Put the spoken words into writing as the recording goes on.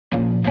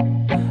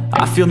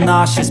I feel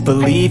nauseous,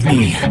 believe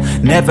me.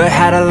 Never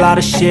had a lot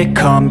of shit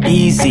come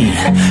easy.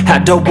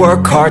 Had to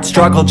work hard,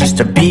 struggle just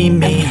to be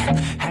me.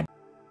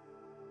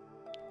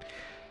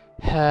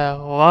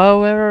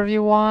 Hello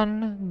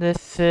everyone,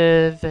 this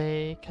is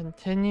a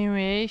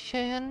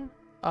continuation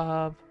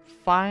of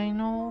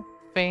Final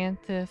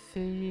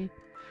Fantasy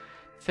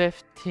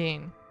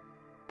 15.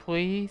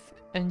 Please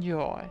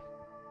enjoy.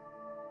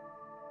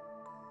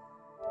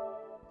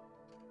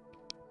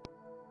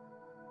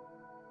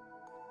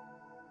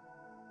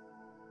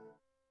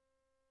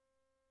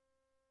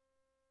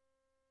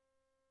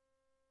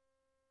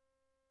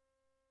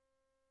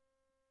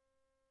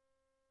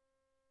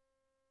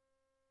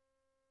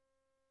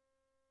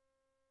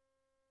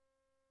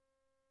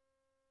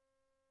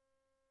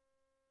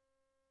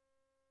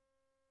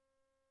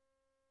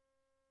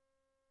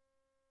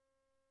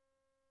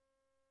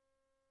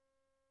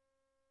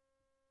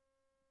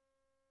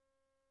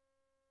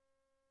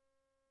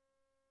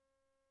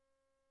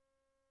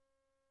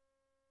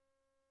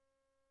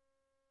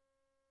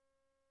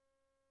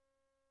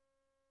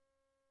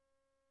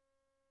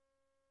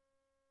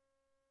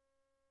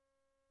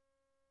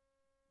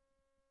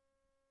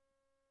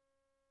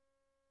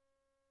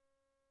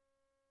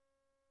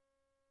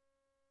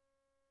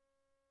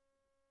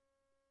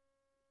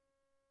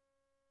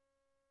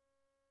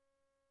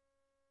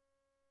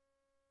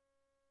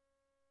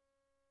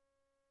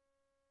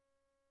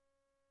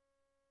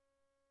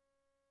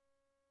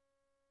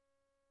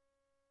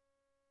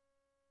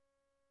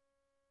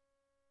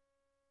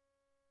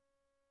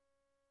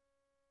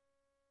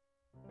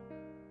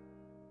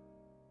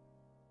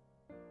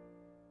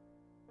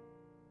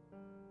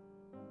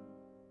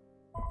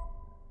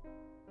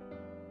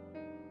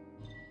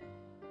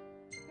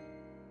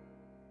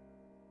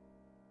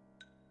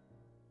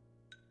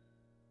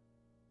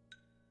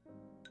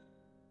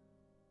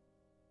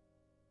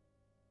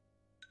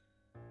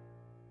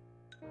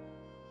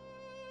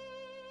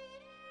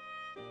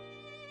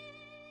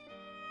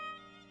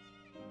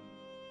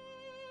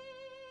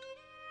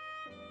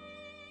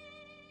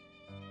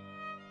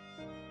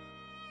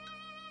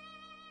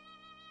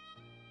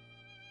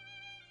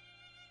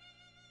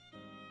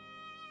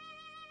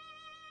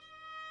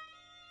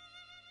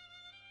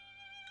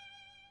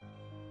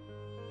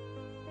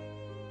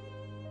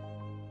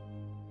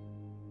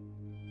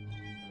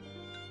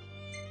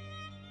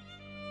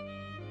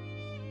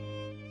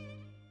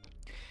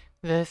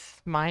 This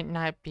might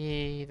not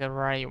be the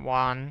right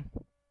one,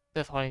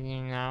 just letting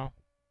you know.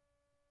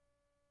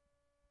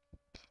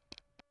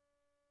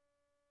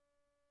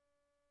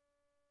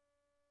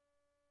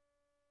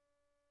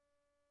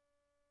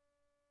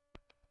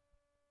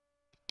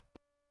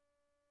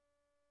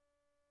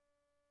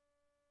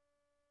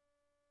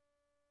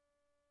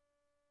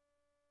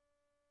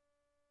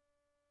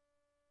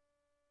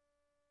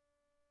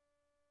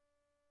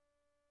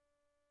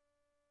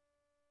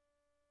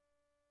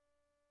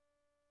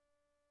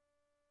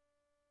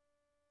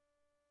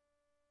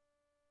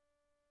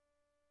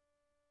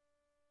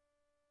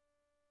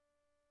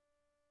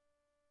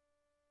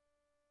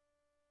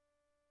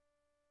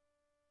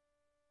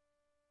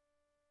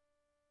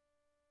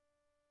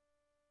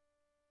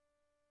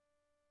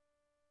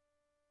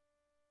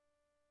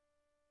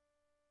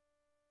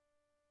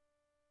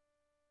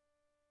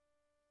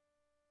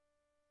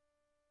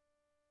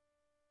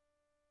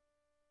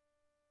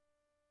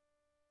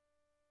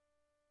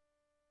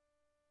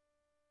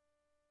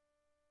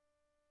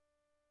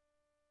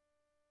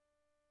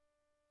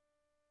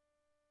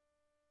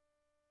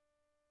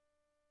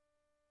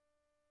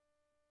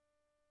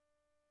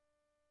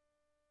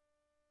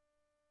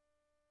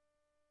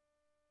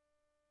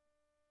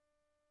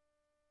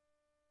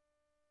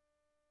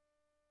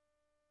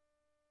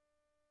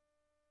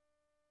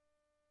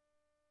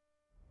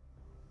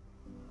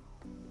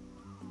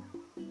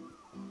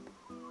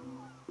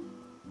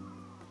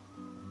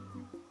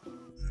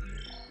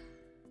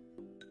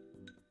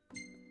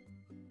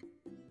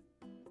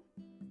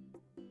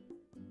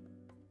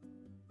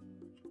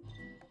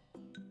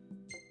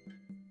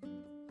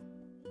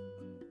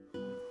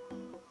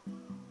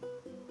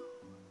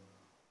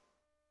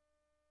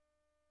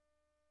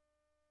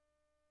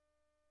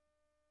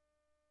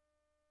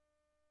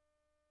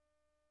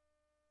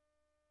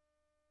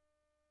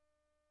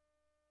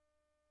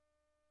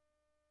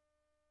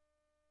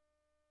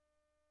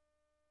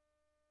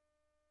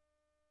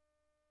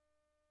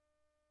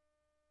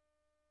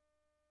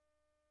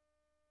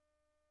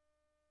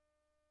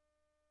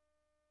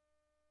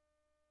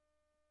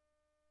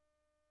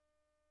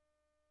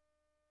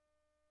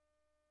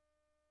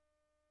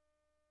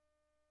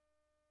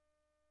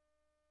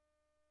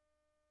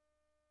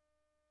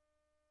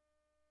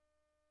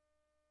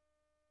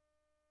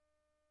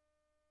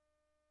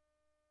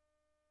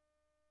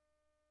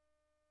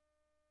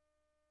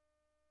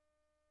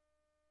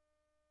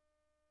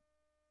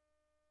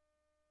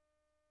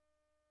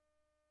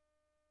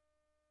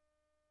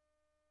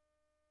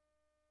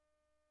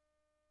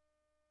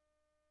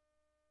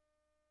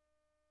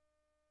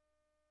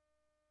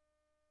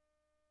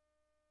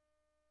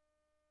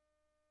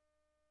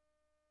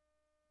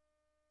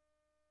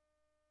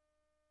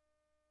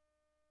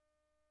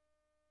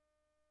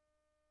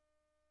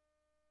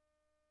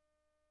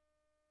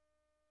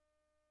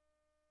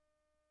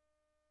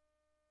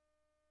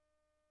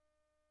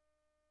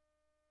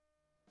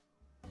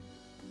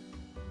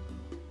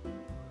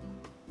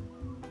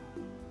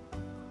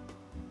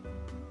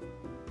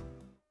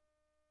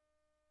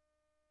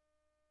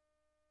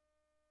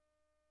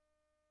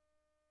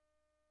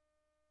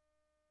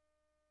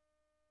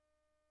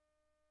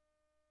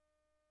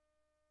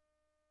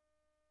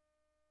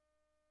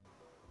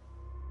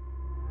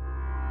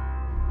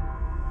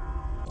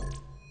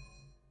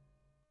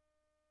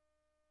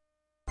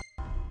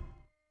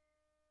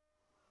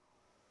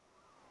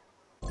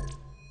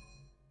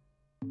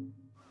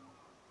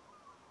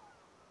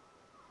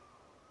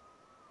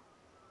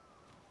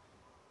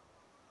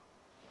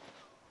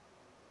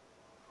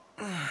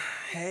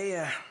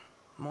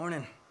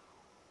 Morning.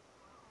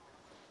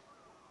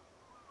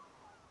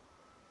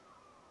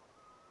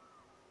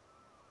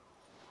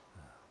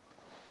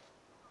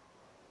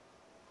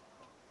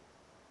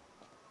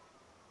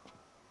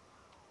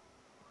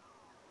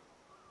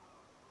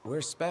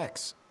 Where's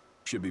Specs?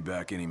 Should be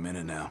back any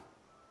minute now.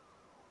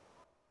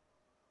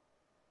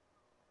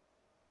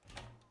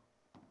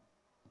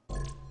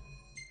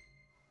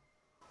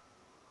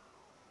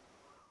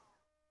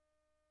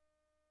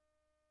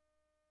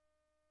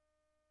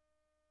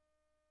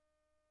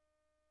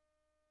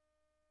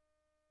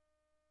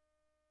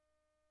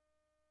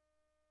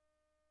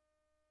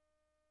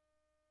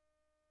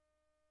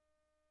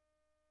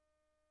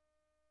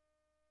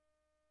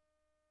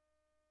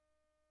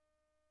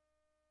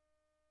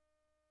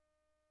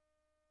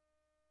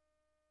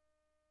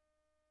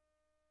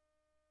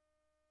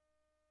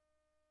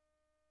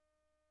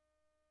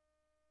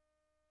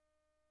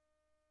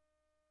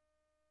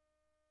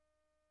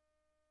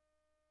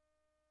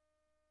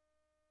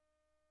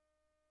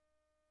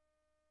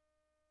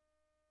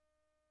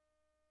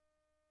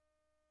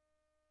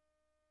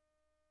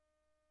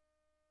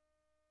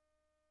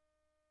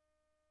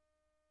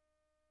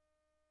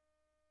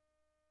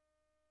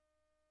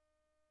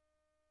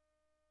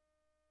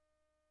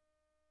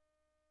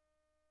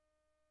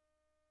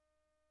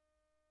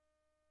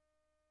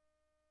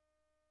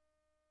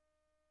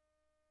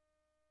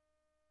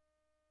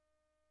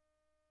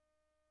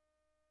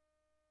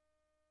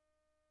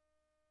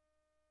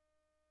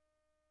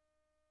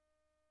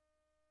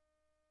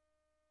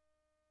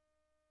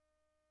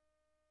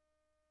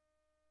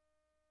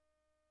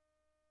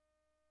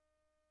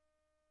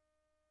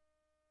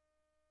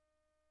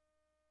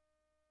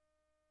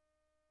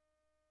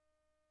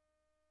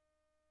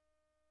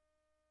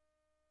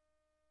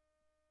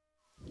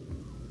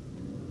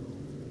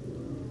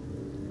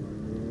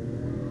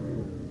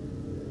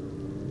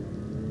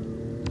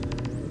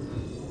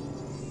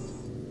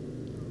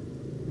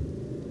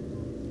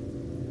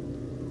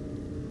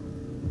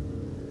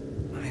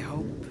 I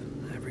hope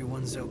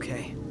everyone's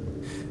okay.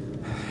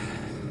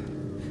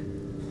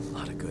 A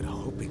lot of good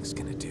hoping's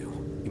gonna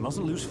do. You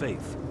mustn't lose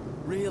faith.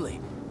 Really?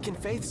 Can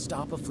Faith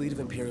stop a fleet of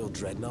Imperial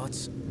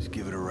dreadnoughts? Just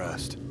give it a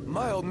rest.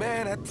 My old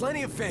man had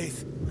plenty of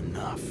faith.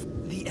 Enough.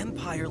 The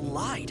Empire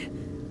lied.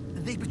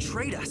 They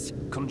betrayed us.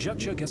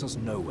 Conjecture gets us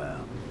nowhere.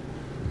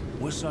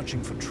 We're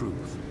searching for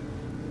truth.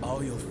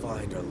 All you'll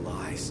find are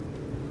lies.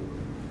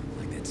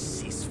 Like that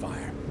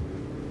ceasefire.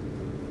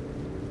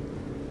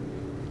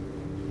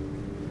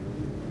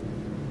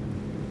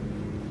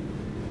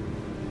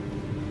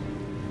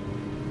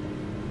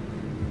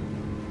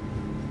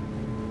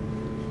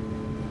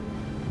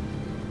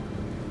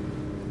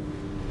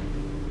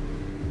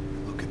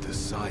 Look at the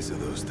size of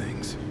those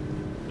things.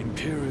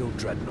 Imperial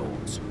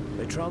dreadnoughts.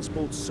 They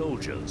transport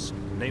soldiers,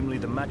 namely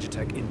the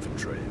Magitech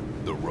infantry.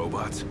 The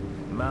robots?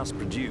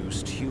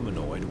 Mass-produced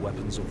humanoid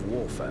weapons of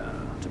warfare,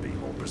 to be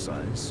more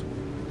precise.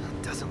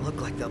 Doesn't look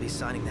like they'll be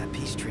signing that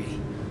peace treaty.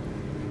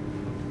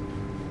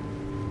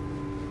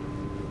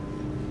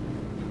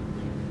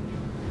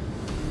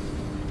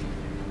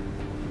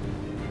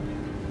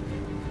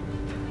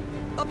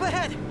 Up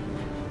ahead!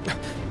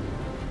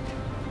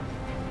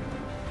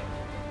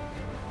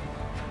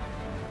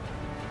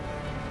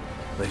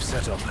 They've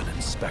set up an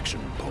inspection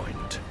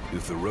point.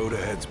 If the road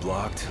ahead's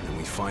blocked, then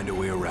we find a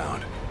way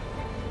around.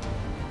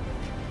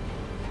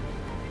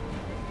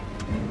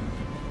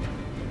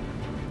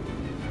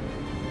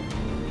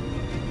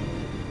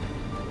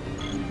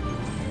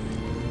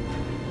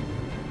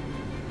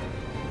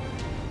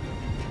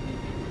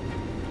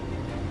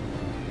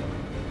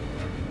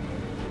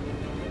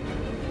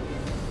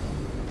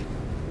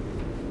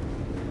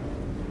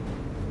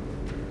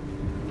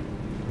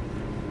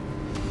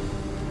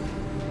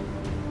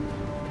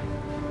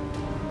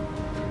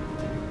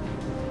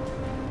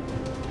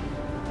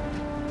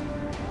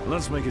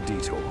 Let's make a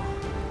detour.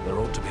 There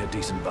ought to be a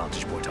decent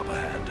vantage point up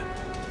ahead.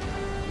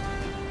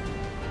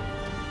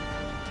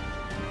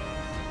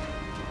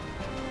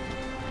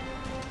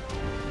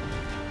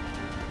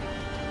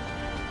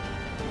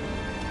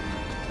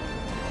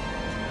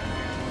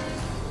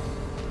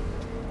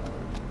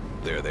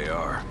 There they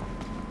are.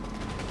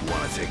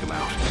 Want to take them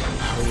out?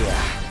 Oh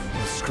yeah.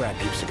 Those scrap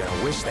heaps are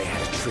gonna wish they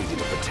had a treaty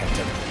to protect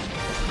them.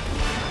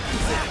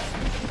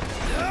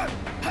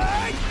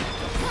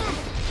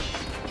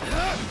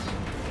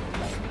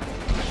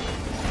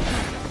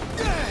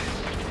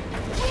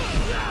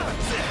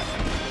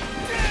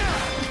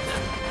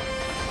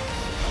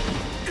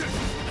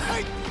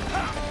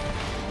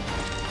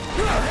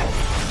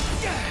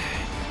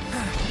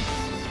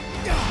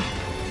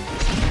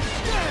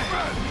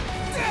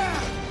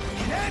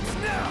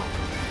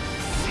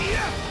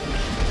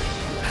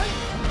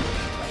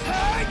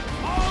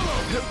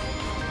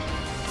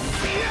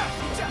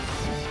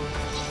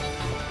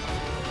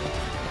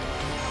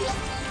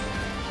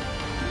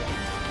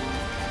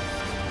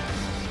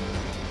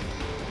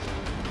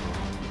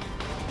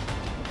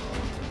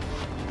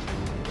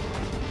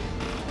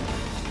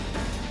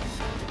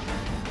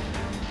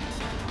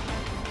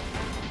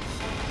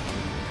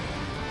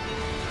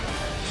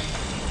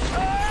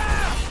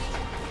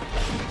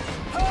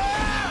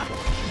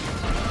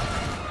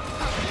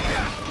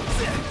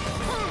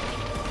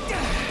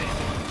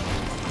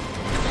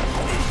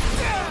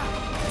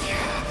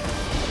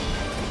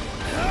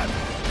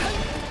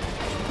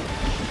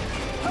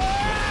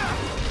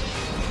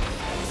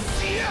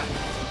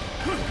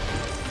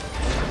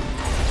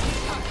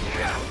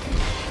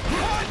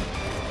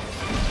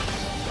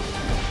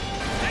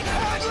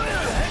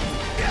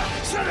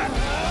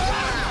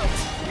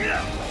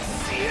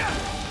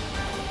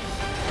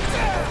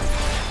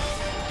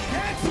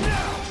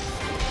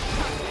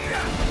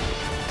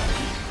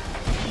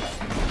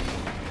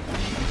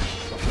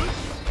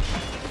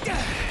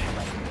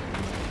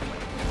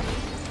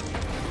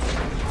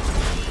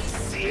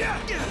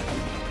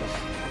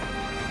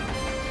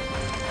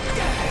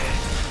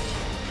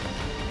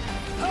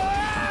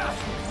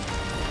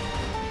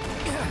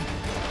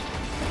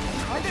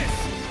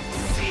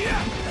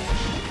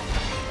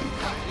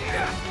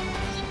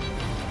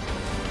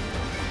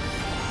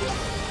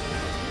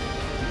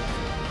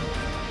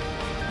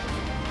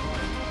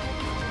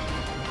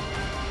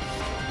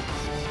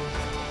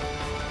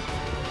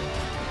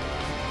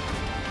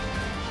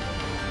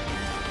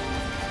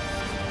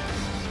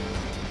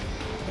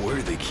 Where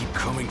do they keep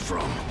coming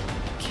from?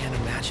 Can't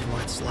imagine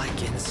what it's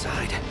like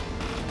inside.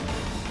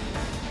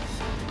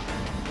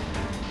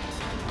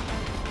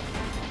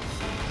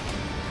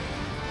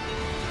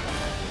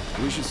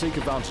 We should seek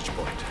a vantage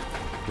point.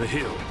 The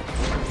hill.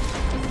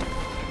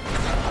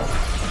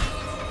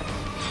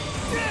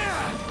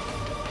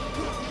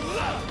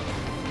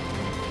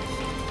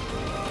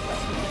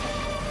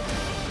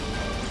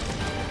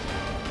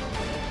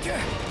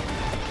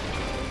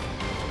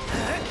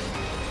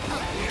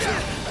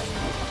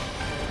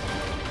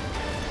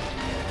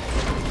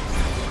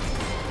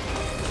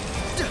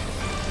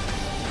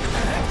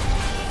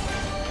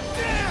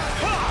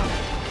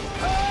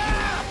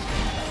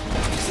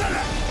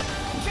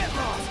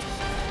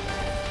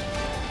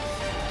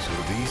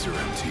 These are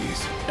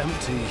MTs.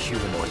 Empty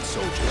humanoid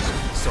soldiers.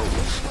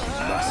 Soulless.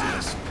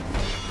 Merciless.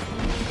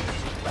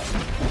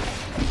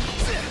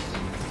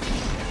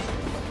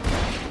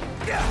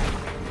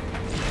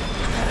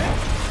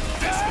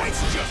 This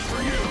one's just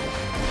for you!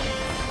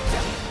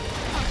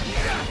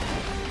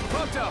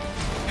 Bumped up!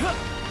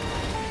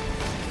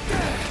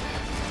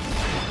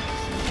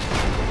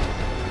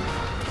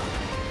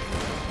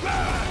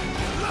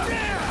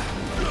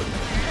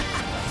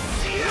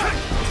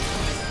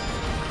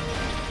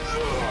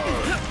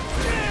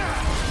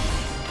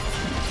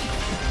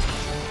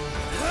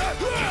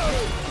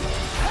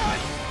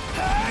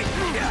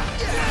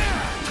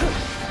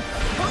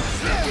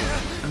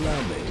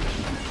 Allow me.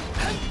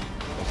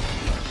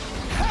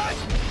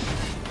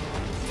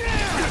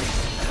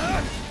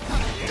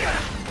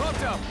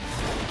 Bumped up!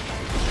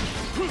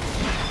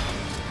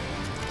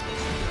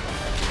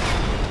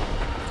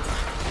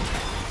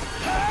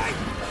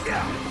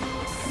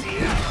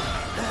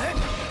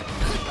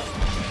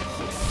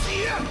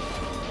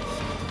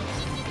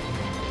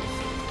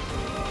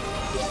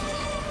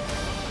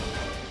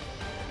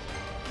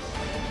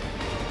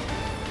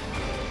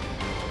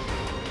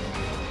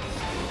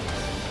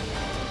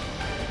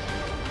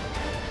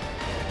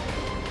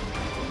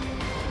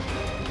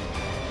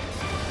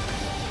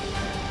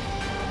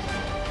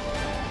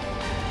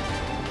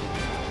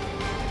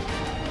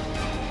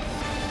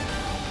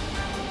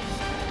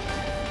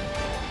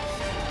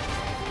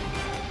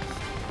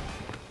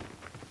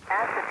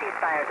 As the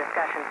ceasefire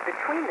discussions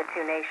between the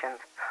two nations,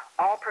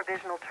 all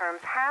provisional terms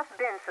have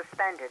been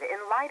suspended in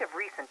light of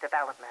recent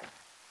developments.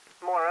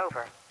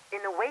 Moreover,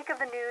 in the wake of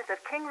the news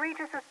of King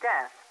Regis's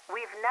death,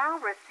 we've now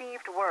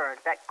received word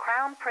that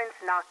Crown Prince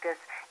Noctis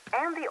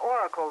and the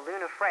Oracle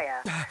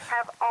Lunafreya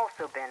have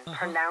also been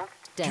pronounced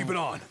dead. Keep it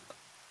on.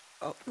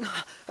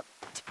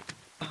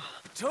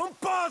 Don't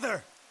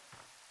bother!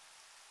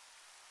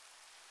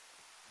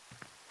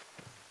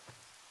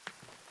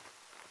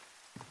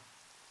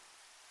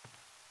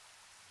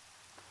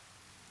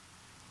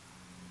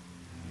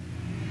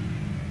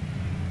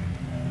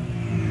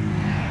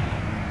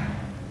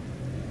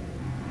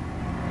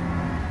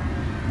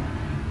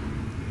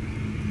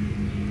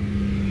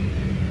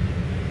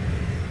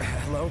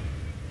 Hello?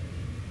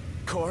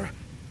 Core?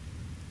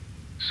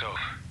 So,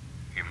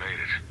 you made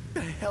it.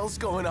 The hell's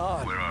going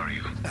on? Where are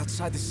you?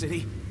 Outside the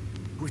city,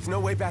 with no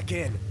way back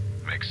in.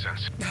 Makes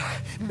sense.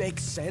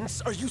 Makes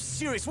sense? Are you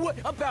serious? What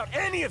about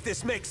any of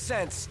this makes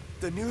sense?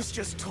 The news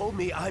just told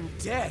me I'm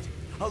dead,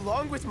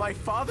 along with my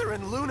father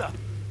and Luna.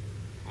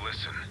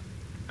 Listen,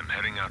 I'm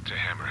heading out to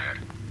Hammerhead.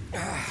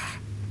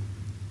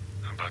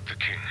 About the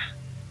king.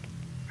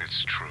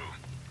 It's true.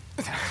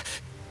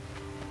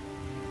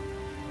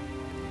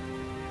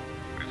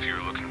 If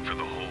you're looking for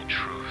the whole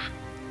truth,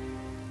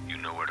 you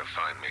know where to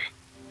find me.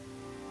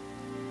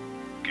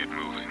 Get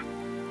moving.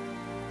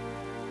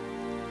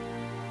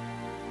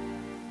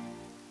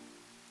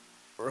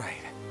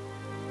 Right.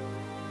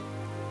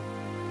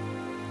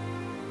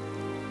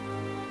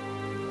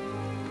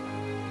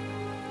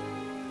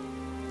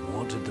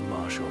 What did the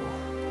Marshal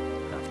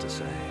have to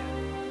say?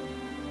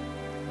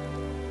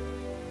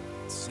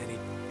 Said he'd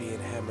be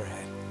in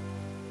Hammerhead.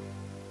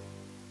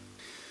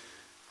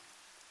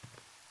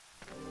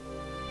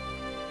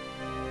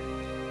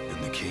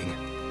 And the king?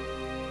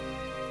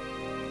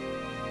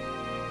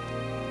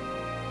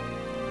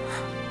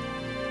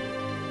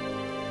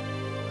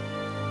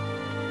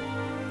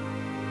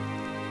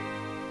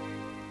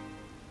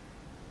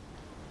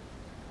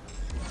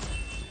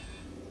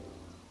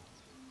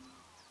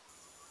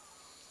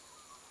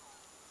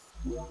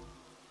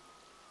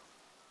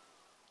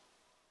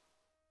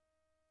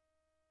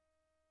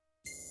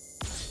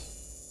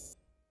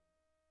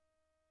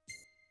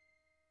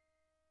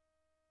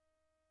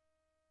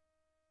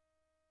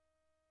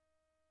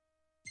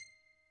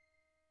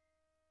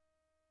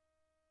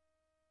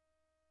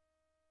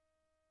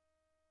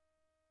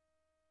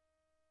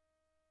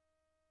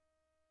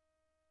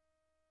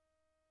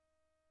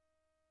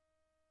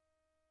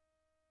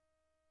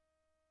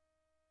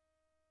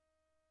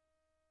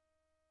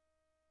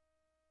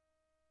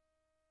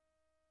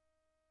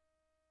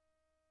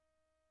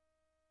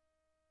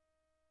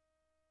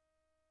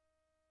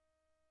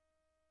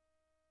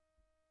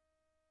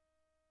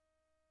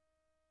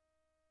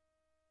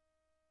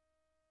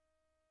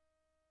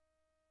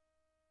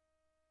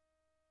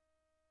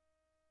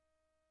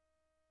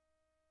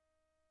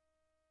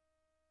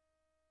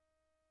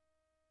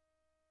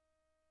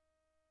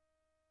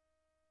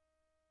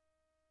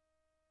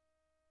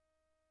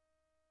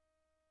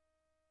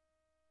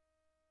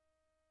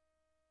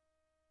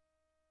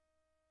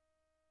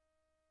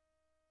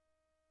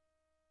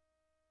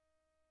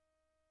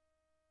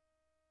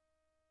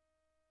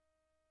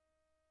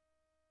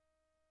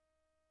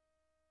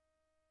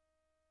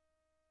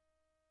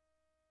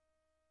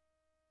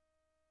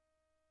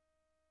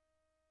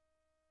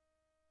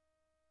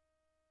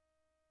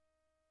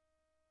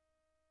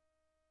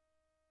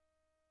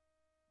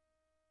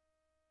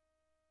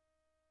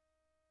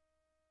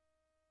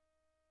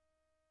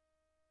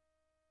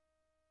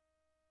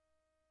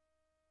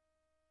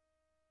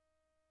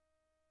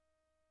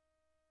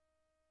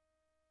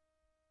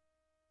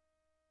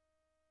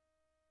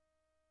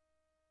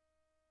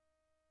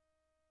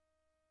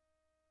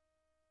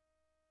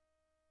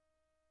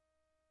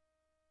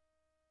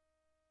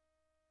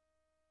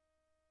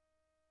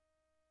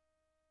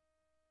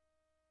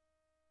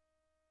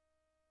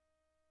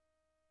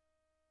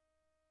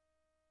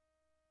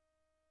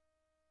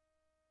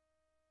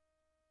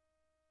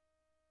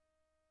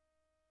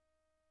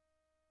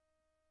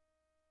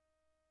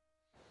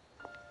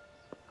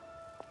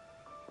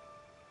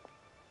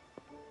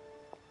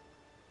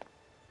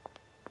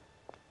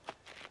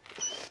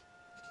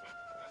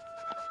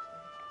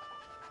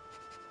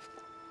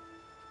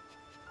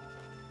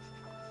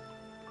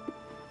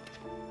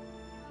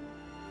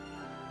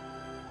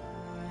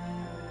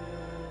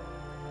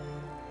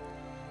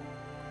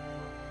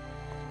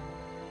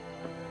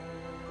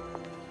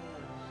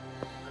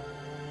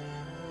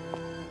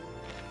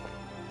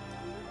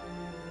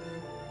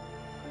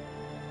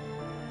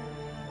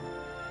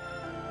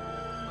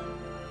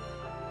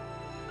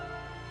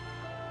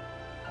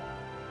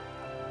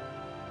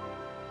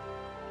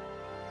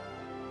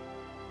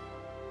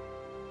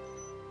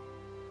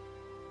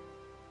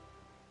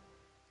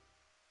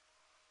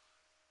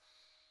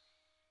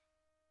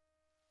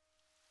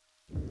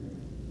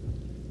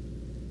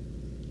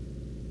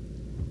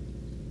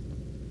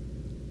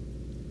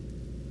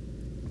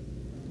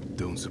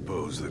 Don't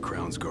suppose the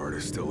Crown's Guard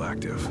is still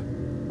active?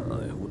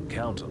 I wouldn't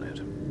count on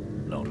it.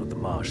 Not with the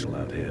Marshal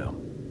out here.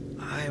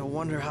 I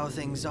wonder how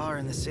things are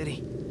in the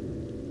city.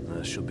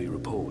 There should be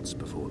reports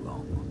before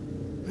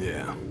long.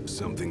 Yeah,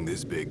 something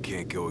this big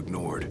can't go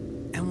ignored.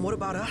 And what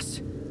about us?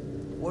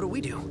 What do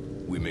we do?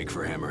 We make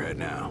for Hammerhead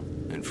now,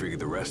 and figure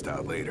the rest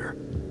out later.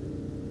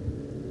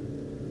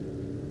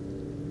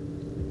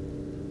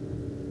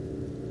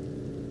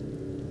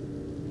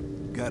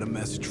 Got a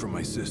message from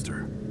my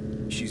sister.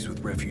 She's with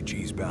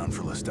refugees bound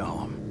for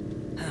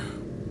Lestalem.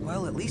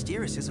 Well, at least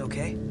Iris is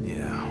okay.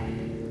 Yeah,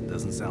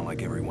 doesn't sound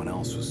like everyone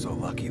else was so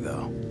lucky,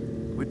 though.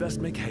 We'd best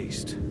make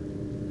haste.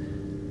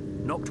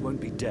 Noct won't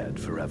be dead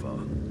forever.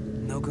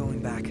 No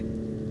going back.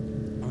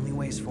 Only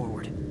ways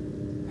forward.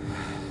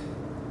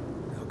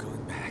 No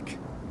going back.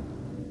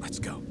 Let's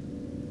go.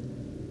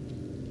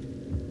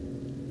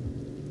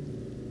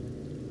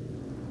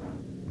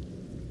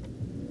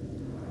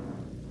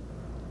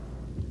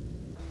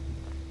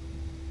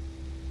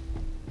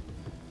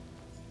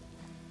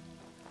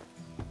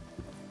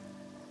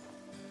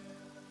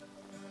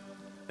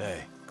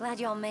 Hey. Glad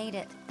y'all made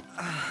it.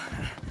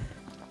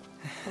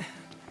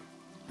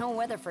 No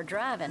weather for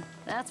driving,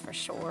 that's for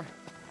sure.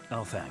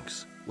 Oh,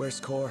 thanks. Where's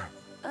Core?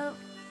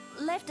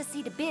 Left to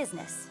see to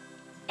business.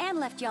 And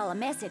left y'all a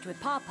message with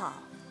Pawpaw.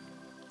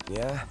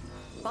 Yeah?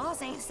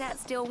 Boss ain't sat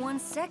still 1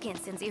 second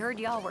since he heard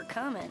y'all were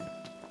coming.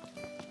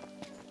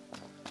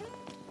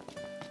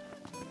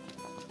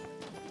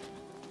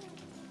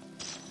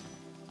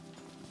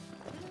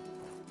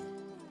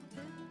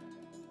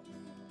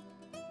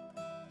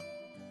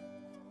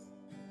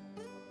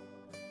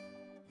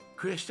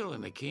 Crystal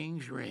and the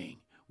King's Ring.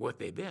 What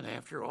they've been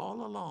after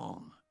all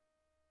along.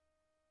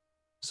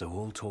 So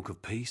all talk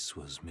of peace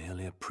was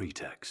merely a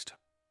pretext.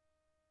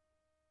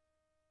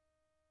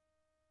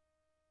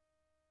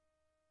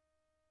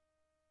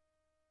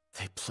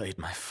 They played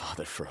my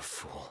father for a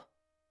fool.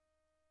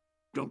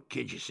 Don't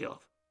kid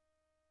yourself.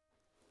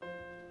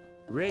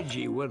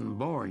 Reggie wasn't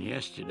born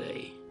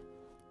yesterday.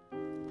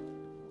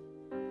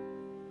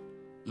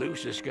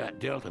 Lucius got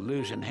dealt a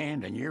losing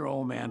hand, and your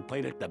old man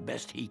played it the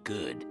best he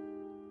could.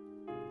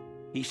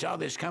 He saw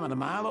this coming a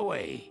mile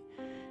away,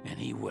 and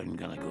he wasn't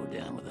gonna go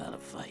down without a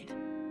fight.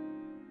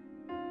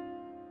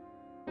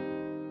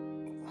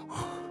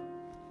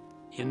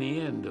 In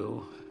the end,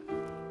 though,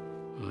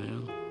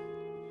 well,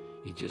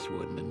 it just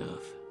wasn't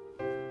enough.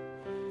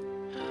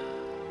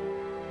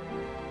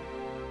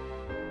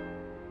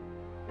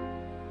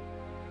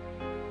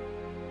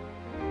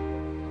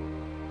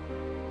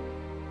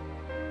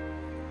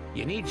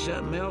 You need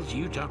something else,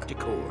 you talk to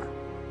Core.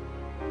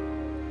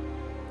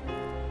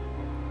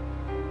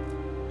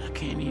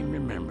 I can't even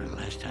remember the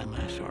last time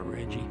I saw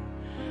Reggie.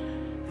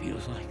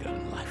 Feels like a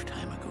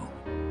lifetime ago.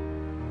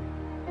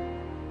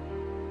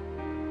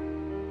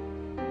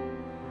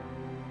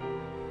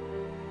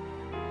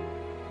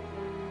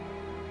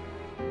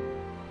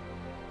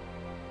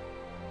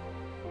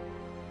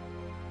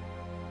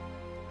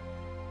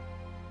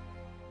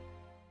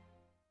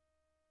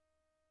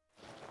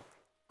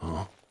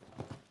 Huh?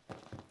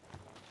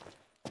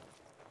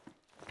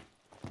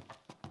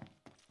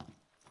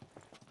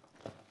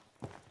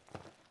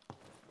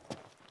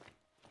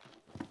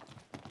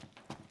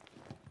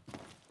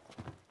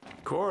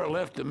 Cora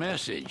left a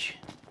message.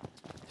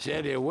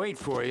 Said he'll wait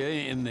for you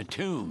in the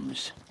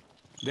tombs.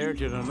 They're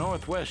to the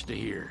northwest of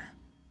here.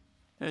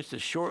 That's a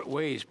short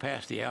ways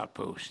past the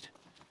outpost.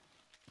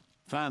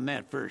 Find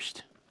that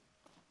first.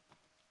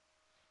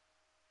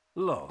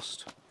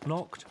 Lost.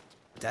 Noct.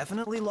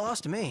 Definitely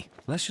lost me.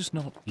 Let's just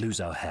not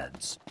lose our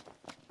heads.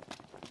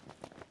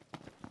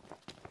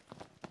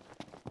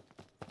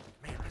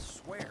 Man, I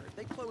swear, if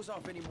they close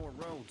off any more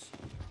roads...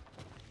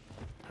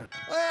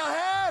 Well,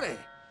 howdy!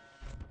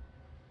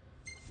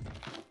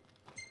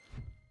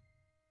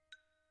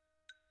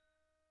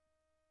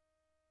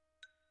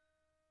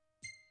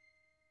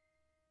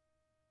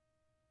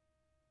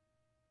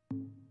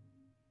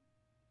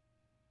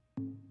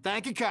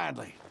 Thank you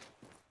kindly.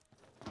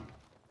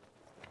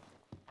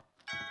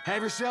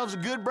 Have yourselves a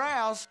good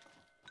browse.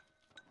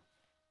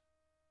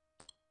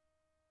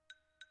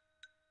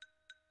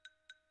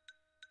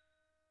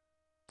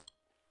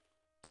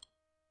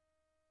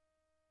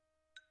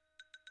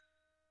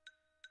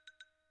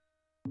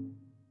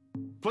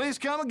 Please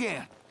come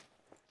again.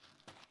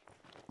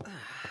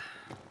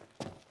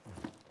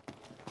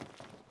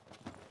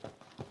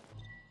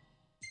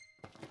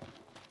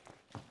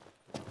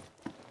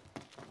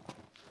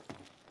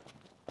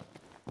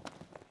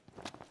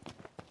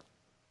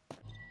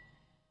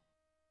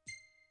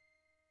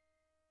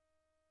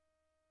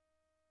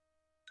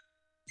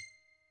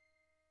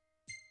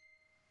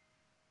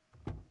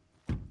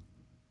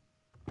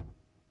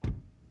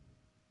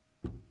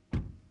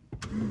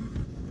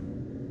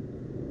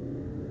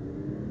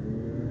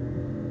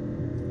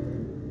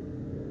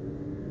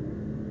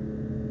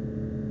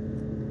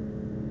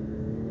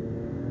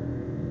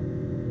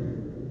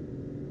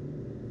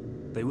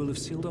 They will have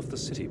sealed off the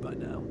city by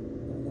now.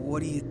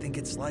 What do you think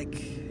it's like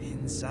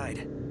inside?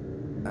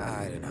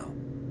 I don't know.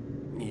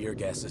 Your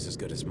guess is as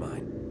good as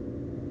mine.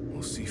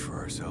 We'll see for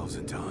ourselves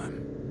in time.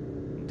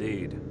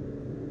 Indeed.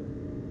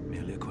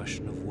 Merely a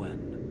question of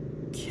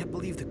when. Can't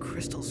believe the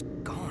crystal's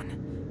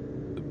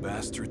gone. The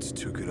bastards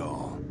took it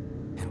all.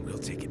 And we'll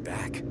take it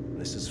back?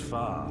 This is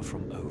far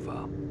from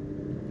over.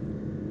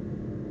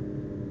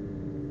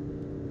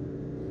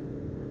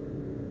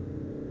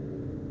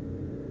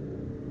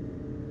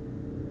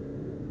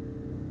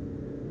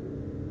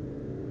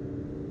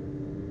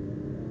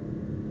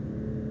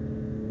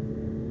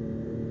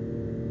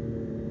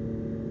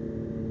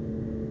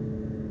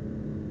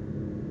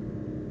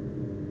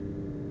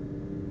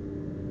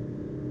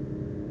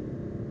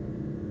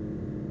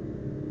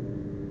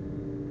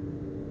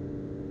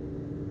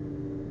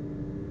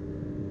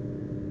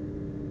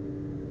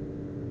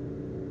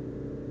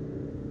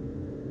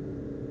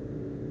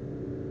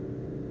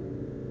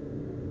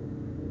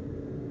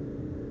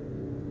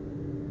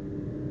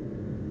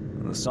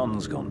 The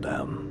sun's gone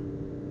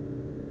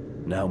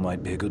down. Now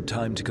might be a good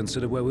time to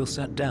consider where we'll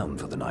set down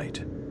for the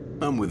night.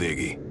 I'm with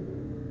Iggy.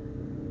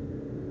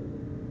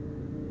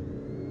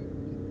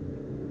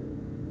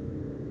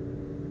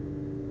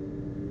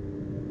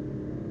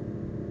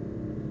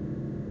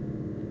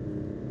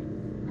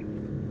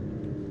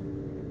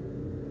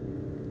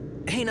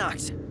 Hey,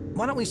 Nox,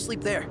 why don't we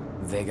sleep there?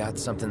 They got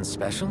something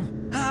special?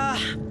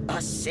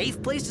 A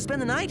safe place to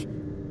spend the night?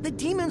 The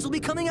demons will be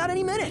coming out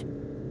any minute.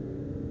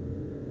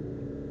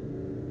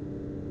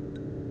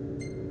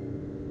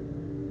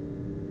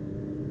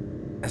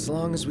 As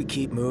long as we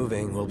keep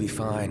moving, we'll be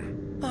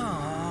fine.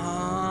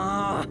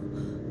 Aww.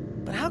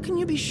 But how can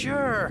you be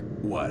sure?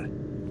 What?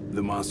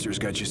 The monsters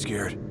got you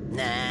scared?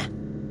 Nah,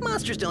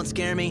 monsters don't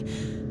scare me.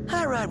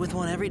 I ride with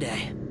one every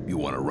day. You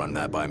want to run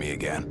that by me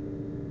again?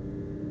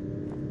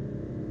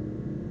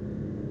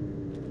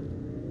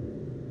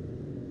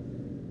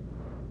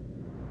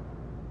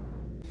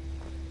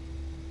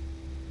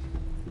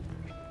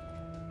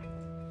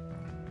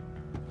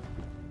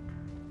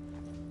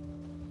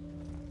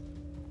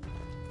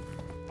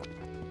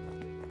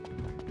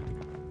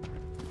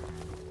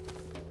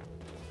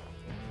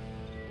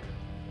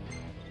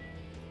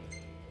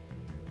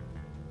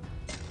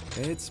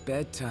 It's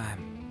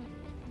bedtime.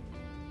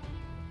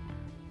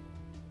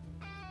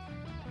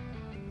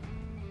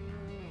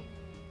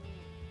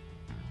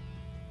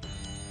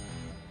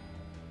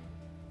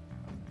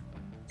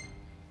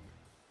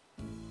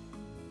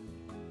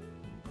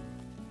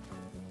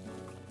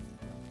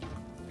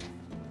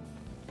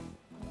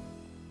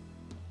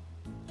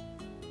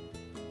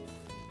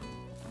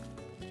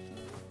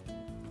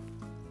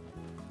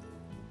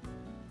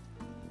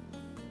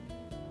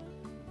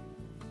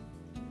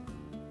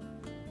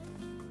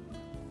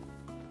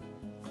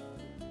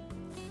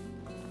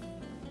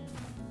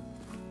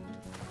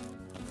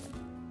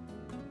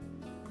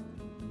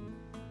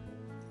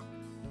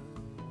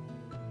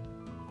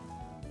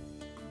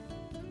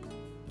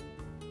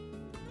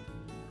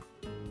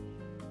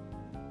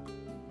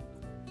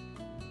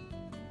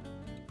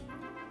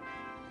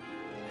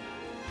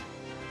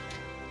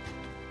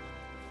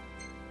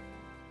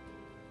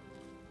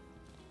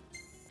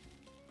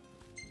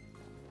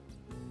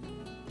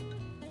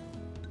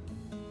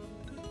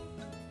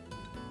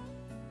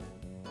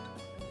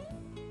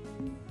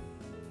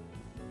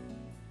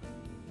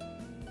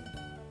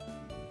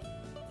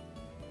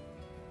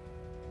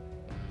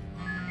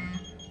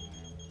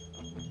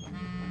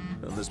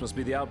 Well, this must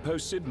be the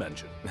outpost Sid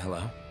mentioned.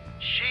 Hello?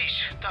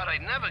 Sheesh, thought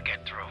I'd never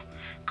get through.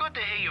 Good to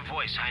hear your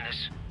voice,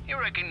 Highness. You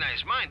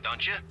recognize mine,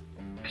 don't you?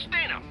 It's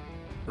Dino.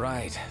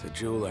 Right, the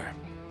jeweler.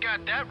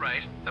 Got that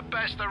right. The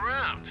best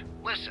around.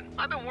 Listen,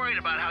 I've been worried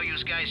about how you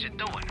guys are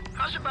doing.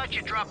 How's about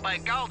you drop by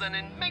Galden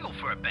and mingle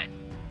for a bit?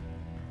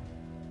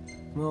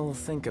 We'll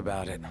think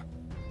about it.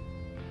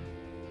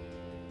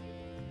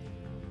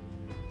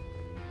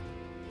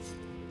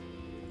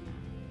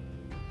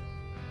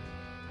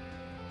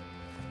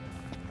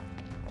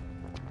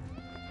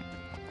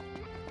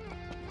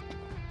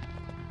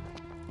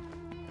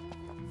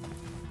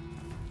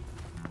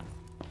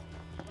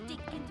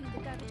 Digging through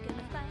the garbage,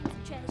 gonna find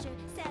some treasure,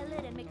 sell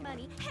it and make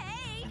money.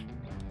 Hey!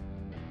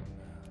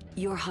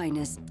 Your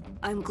Highness,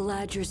 I'm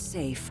glad you're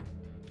safe.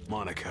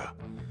 Monica,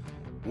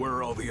 where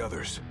are all the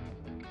others?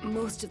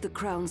 Most of the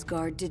Crown's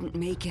Guard didn't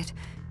make it.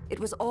 It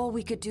was all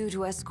we could do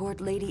to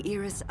escort Lady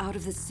Iris out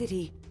of the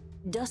city.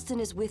 Dustin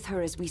is with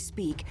her as we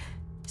speak,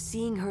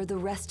 seeing her the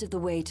rest of the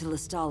way to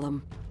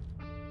Lestalem.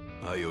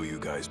 I owe you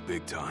guys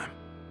big time.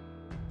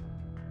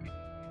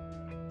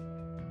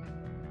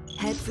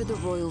 Head for the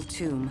Royal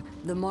Tomb.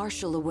 The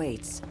Marshal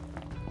awaits.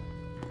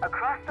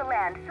 Across the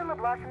land, Scylla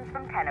blossoms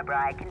from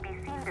Tenebrae can be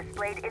seen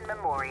displayed in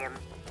memoriam,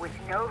 with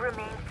no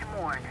remains to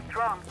mourn.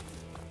 Throng.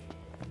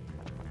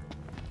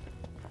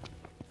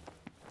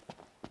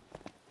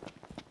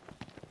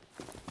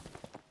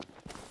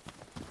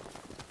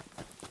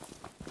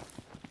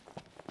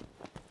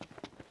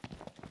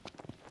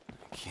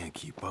 I can't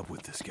keep up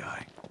with this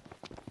guy.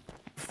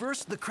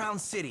 First the Crown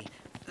City,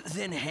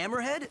 then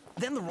Hammerhead,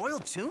 then the Royal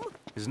Tomb?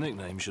 His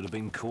nickname should have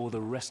been Kor the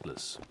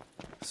Restless.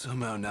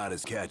 Somehow not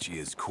as catchy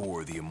as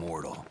Kor the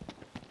Immortal.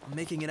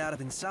 Making it out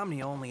of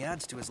Insomnia only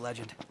adds to his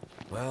legend.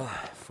 Well,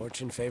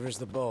 fortune favors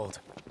the bold.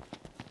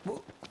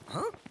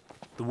 Huh?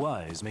 The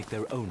wise make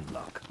their own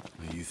luck.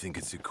 You think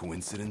it's a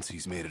coincidence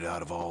he's made it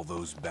out of all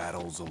those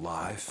battles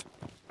alive?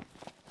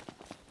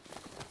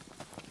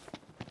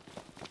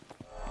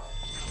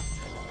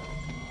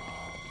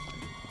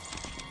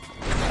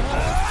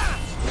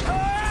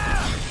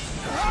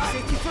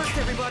 Safety first,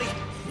 everybody!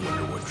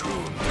 Wonder what drew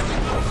him.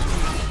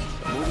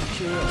 A morbid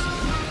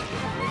curiosity.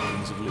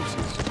 Makings of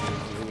Lucy's.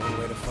 Only one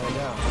way to find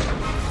out.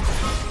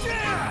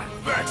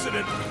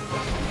 Accident!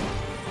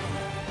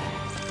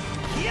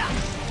 Yeah!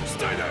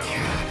 Stay down!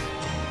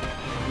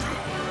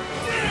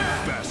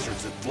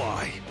 Bastards that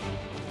fly!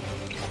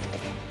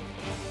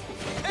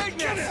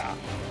 Ignis!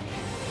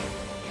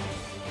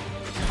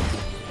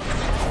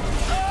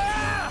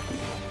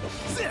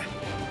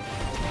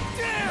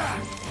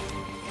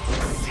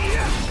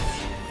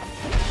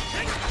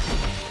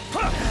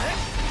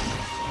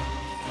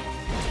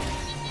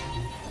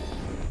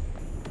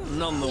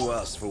 None the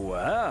worse for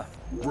wear.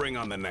 Bring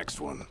on the next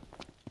one.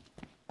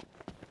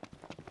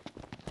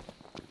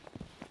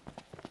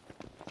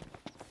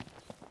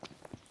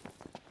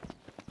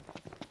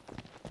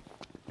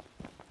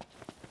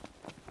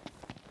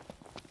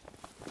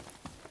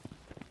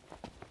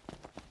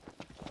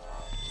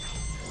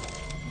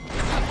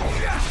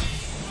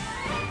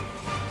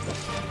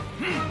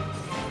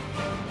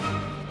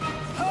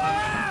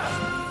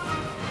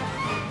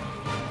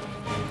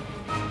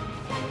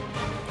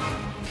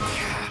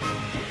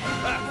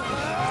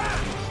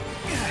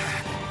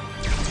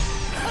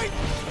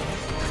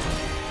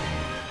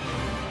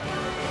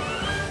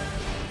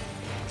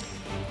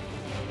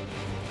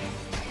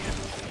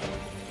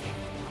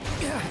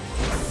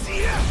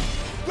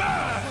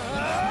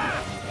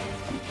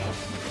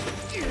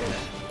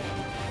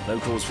 No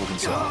cause for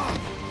concern.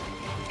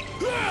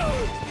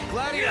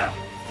 Gladio!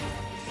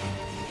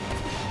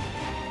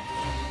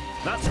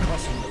 That's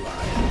crossing the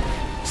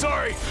line.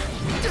 Sorry!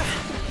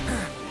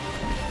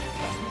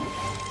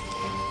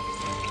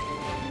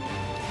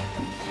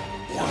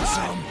 Want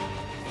some?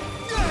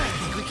 I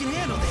think we can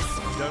handle this.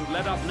 Don't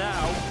let up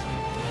now.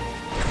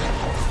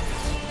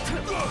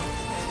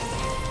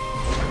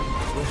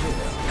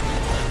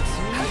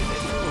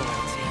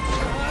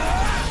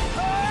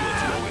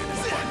 Let's go in and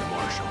find the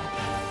Marshal.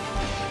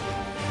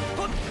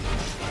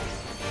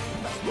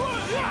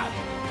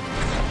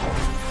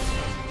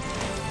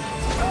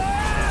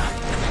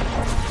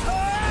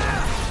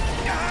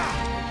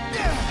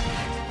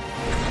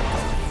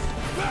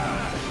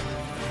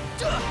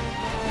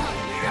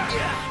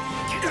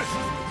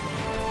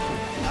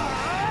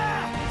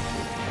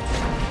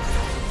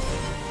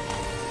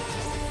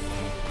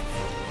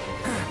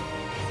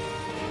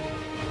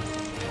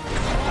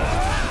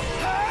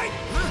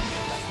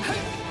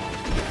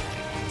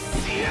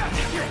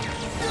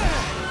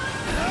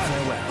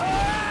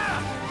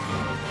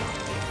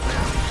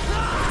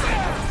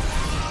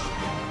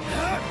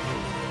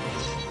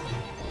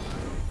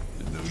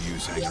 There's no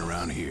use hanging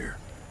around here.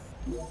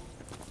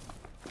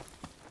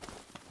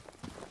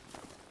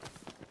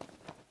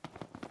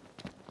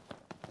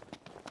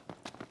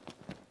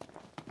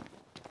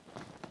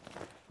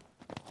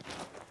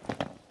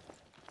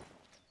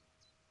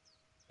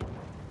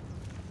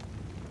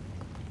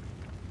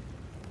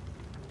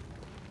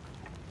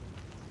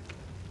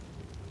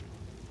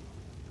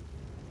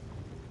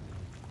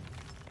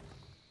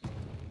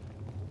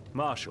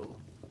 Marshal.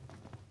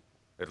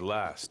 At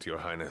last, Your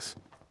Highness.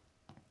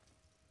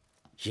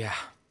 Yeah.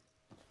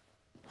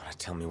 Wanna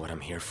tell me what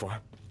I'm here for?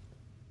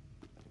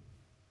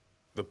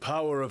 The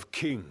power of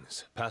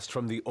kings passed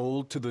from the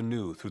old to the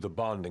new through the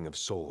bonding of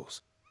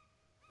souls.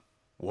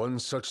 One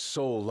such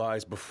soul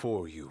lies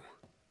before you.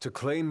 To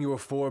claim your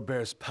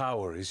forebear's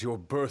power is your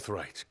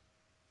birthright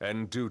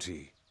and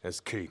duty as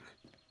king.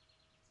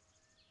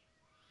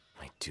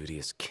 My duty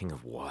as king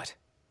of what?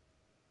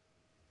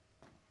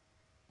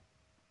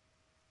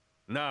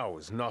 Now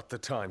is not the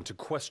time to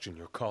question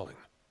your calling.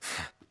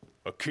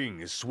 A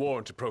king is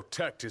sworn to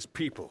protect his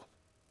people.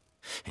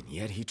 And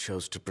yet he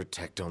chose to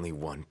protect only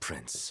one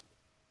prince.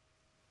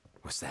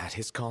 Was that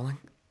his calling?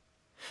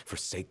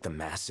 Forsake the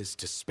masses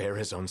to spare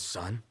his own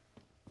son?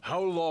 How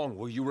long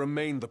will you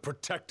remain the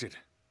protected?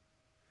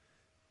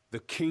 The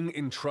king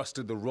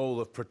entrusted the role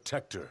of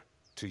protector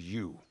to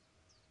you.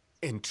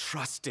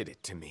 Entrusted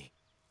it to me?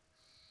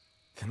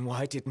 Then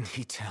why didn't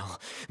he tell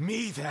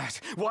me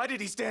that? Why did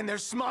he stand there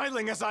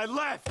smiling as I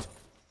left?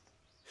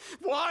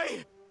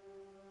 Why?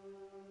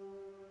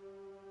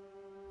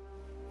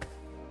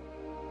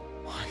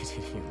 Why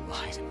did he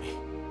lie to me?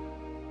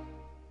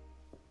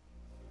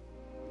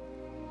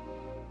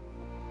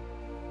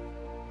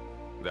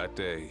 That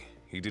day,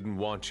 he didn't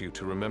want you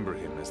to remember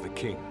him as the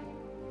king.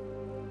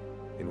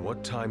 In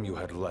what time you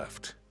had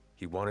left,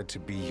 he wanted to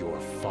be your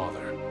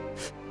father.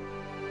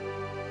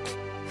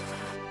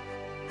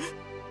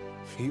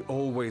 He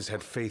always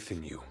had faith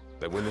in you,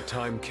 that when the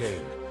time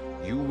came,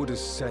 you would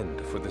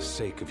ascend for the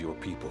sake of your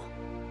people.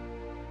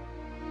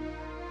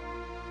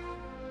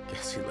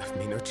 Guess he left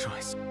me no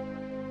choice.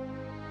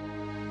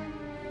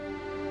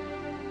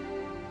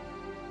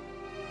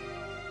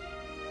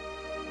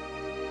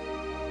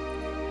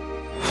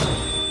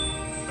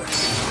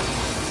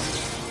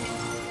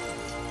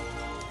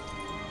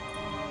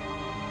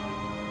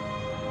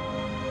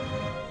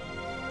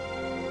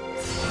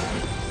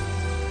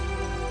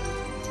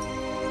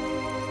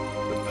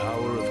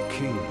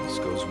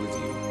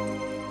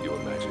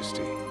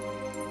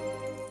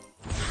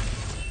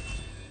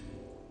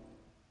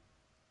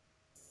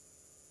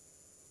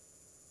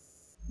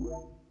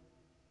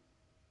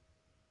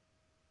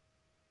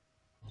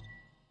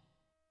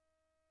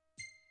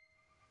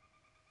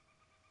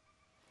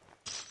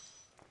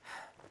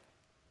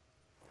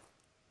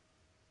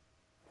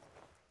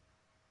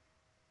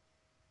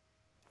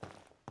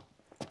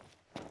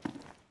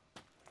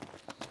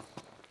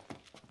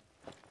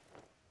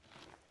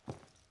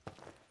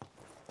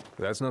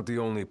 That's not the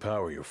only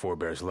power your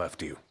forebears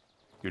left you.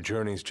 Your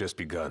journey's just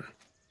begun.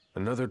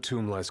 Another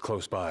tomb lies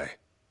close by.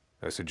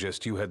 I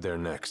suggest you head there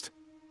next.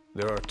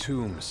 There are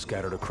tombs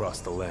scattered across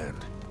the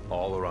land.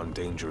 All are on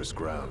dangerous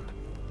ground.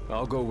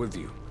 I'll go with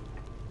you,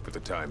 for the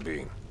time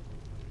being.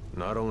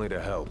 Not only to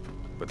help,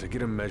 but to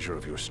get a measure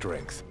of your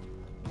strength.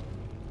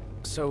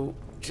 So,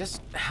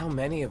 just how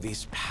many of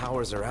these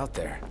powers are out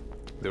there?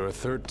 There are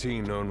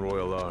 13 known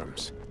royal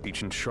arms,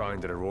 each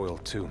enshrined at a royal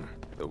tomb,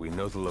 though we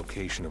know the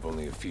location of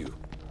only a few.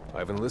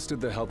 I've enlisted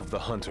the help of the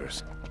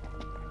hunters.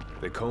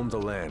 They comb the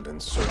land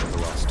and search the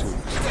lost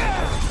tombs.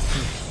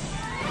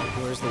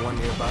 Where's the one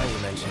nearby you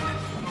mentioned?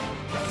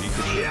 Deep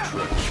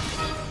Trench.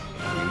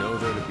 We know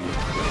there to be a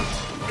crate,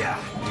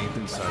 deep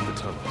inside the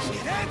tunnels.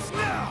 Heads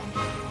now!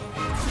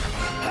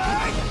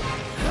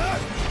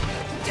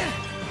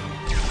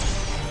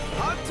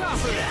 On top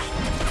of that!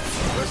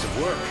 Impressive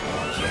work.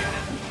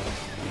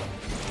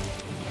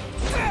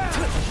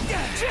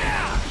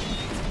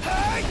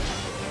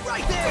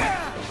 Right there!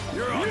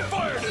 You're on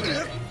fire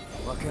today!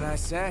 What can I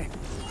say?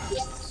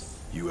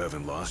 You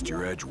haven't lost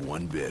your edge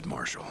one bit,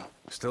 Marshal.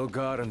 Still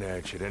got an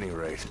edge at any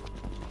rate.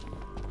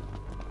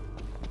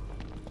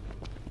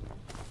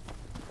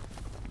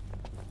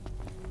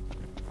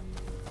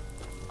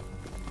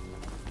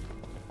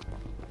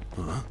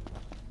 Huh?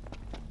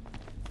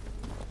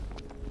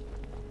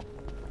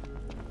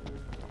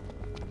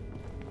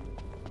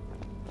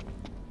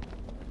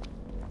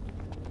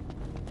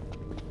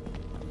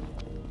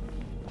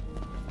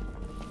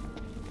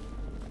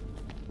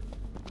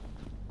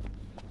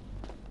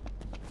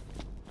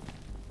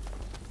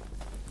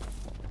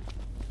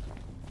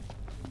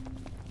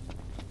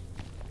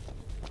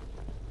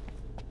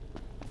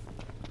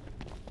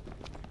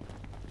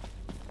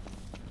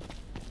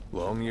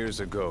 Long years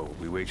ago,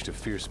 we waged a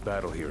fierce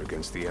battle here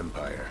against the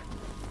Empire.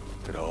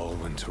 It all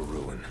went to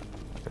ruin.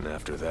 And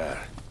after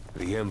that,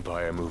 the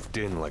Empire moved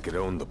in like it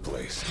owned the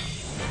place.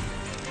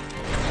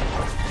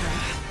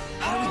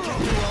 How do we get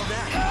through all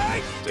that?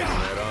 Take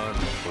that on,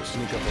 or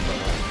sneak up from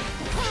behind.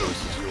 The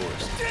choice is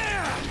yours.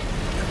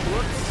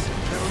 Whoops.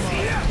 Never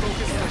mind.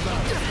 Focus on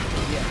that.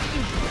 Yeah.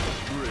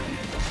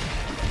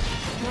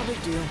 No big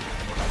deal.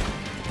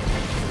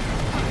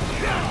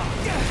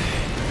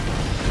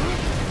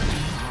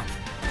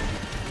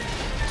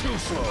 Too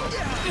slow.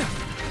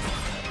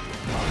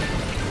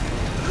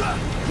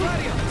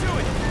 Gladio, do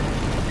it!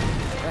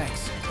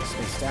 Thanks.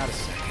 Spaced out a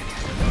second.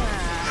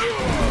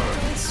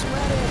 Don't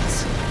sweat it.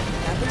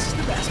 Happens to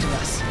the best of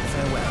us.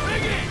 Farewell.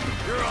 Biggie,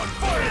 you're on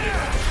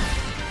fire!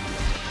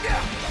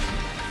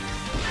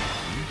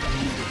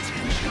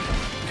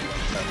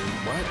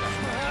 What?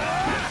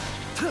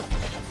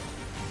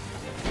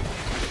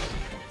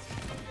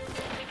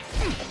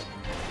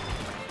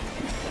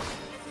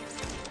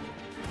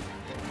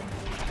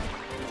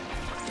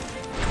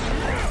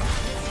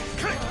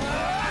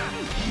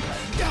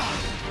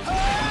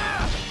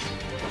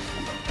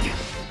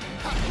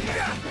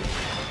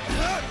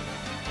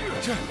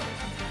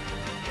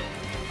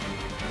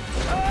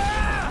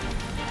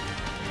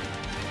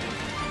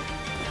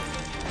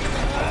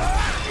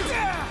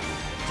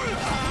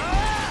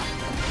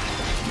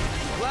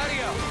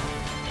 Gladio!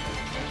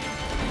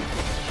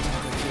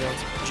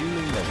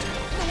 Julie Minter.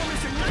 The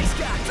woman's a nice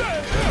guy!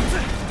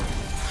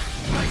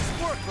 Nice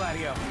work,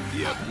 Gladio!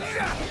 Yep.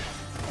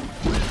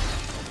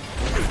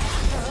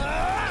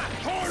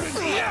 Hard as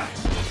the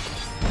axe!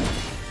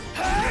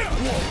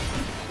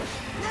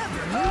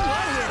 Never knew I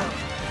hit him!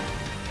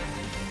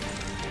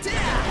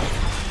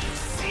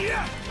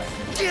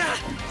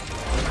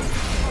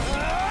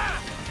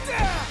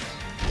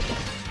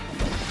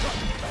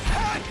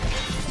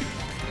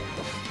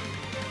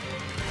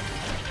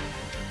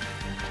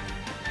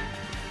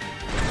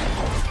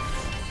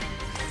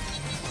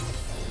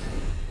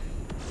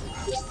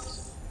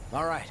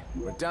 All right,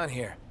 we're done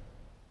here.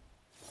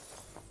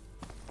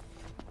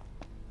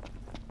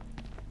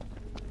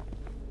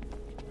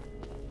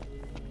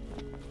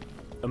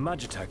 A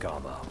Magitech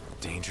armor.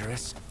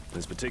 Dangerous?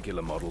 This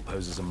particular model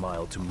poses a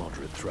mild to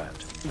moderate threat.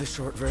 The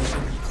short version.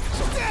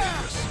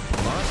 Dangerous.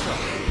 Marshal,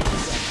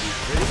 it's actually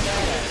pretty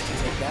badass to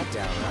take that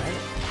down, right?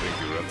 Think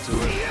you're up to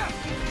it?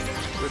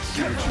 Let's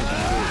see what you can do.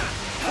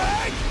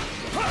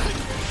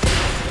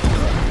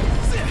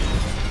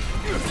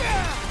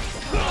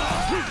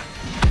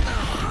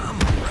 I'm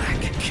a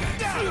racket cat.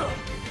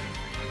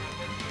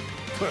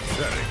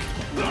 Pathetic.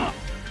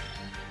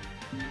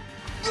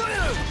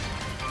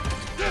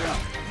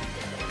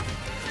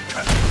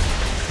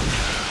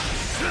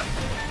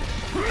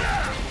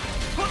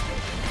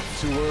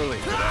 Too early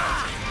for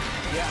that.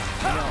 Yeah,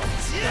 no.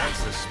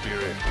 That's the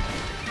spirit.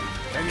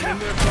 Hanging in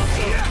there,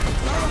 Buffalo?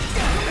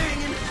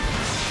 Hanging.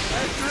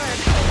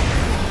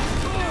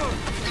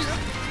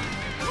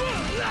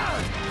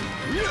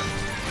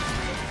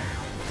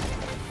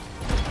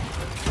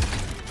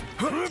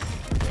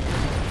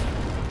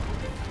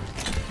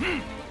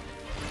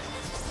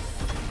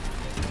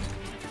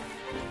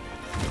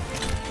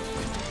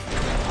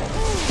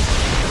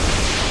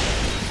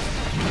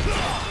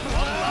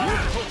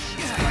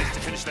 Nice to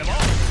finish them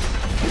off.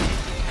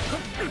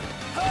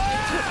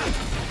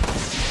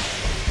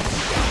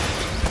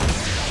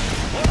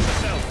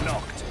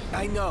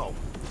 I know.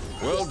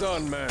 Well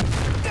done, man.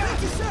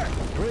 Thank you, sir.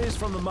 Praise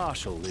from the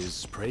Marshal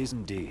is praise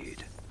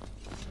indeed.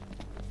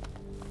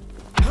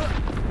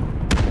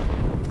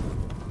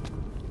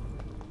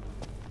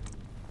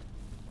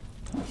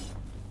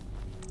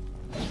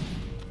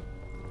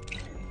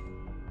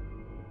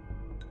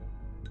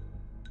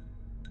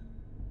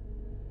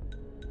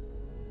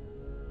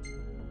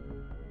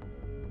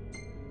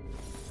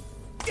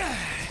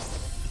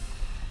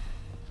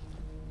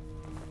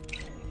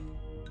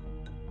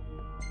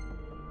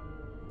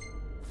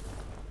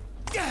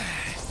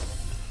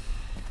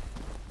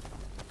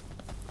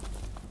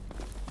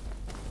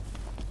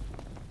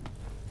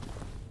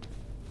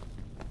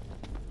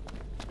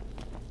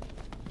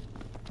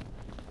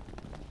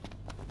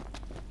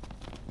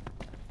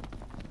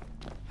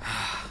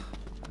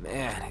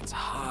 Man, it's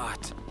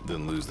hot.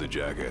 Then lose the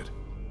jacket.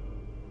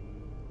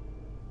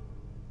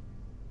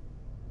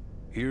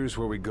 Here's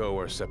where we go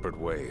our separate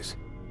ways.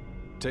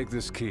 Take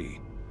this key.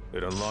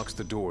 It unlocks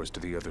the doors to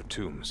the other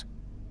tombs.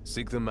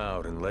 Seek them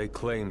out and lay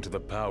claim to the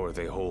power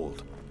they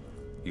hold.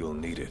 You'll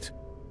need it.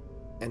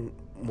 And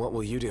what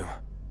will you do?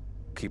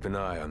 Keep an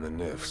eye on the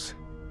Nifs.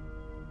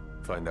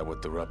 Find out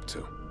what they're up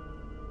to.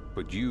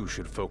 But you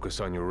should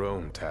focus on your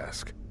own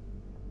task.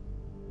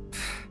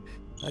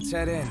 Let's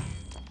head in.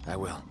 I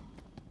will.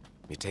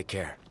 You take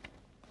care.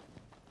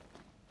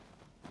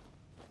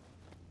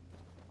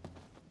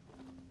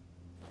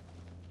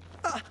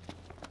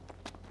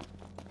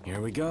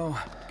 Here we go.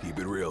 Keep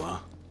it real, huh?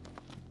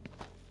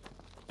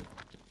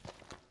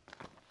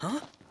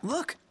 Huh?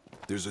 Look!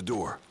 There's a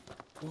door.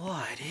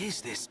 What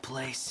is this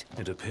place?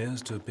 It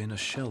appears to have been a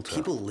shelter.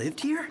 People lived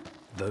here?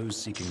 Those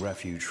seeking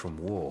refuge from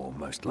war,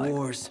 most likely.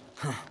 Wars.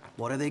 Huh.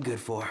 What are they good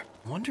for?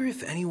 Wonder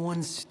if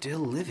anyone's still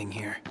living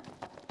here.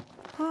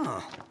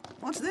 Huh.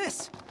 What's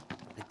this?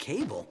 A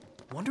cable.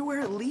 Wonder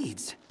where it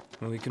leads.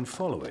 We can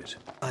follow it.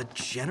 A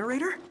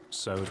generator?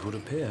 So it would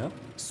appear.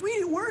 Sweet,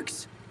 it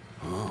works!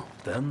 Oh.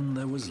 Then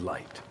there was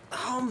light.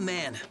 Oh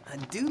man, I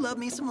do love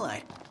me some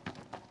light.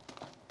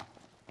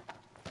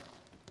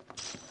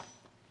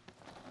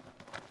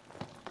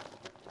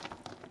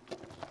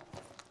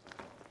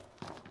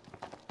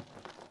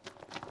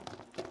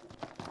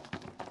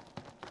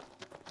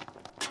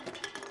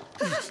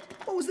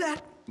 What was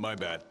that? My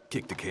bad.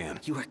 Kick the can.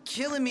 You are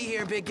killing me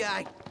here, big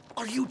guy.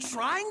 Are you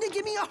trying to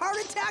give me a heart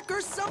attack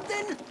or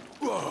something?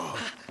 Whoa.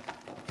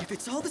 If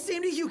it's all the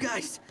same to you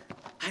guys,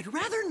 I'd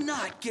rather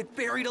not get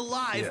buried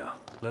alive. Yeah,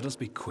 let us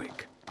be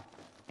quick.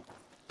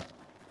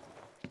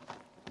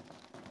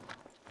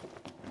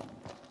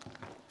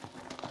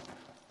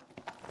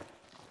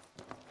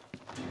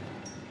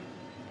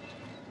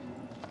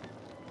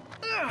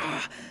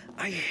 Ugh,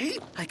 I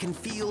hate I can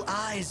feel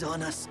eyes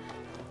on us.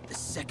 The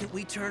second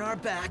we turn our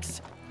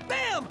backs,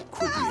 bam!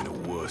 Quit being a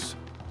wuss.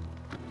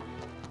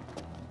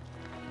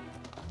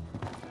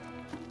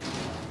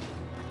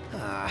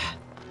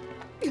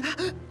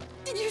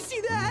 Did you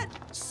see that?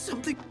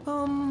 Something,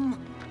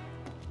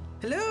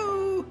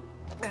 hello?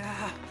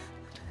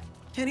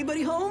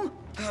 Anybody home?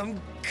 I'm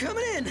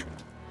coming in.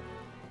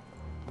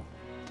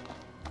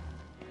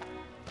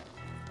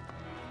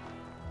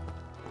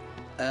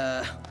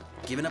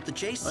 Giving up the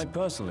chase? I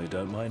personally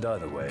don't mind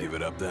either way. Give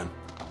it up then.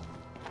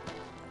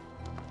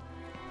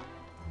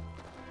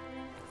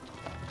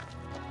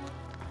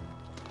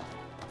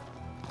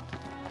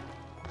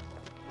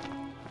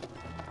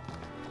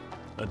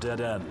 A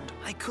dead end.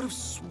 I could have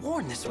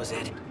sworn this was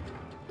it.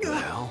 The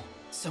hell?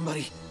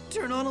 Somebody,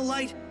 turn on a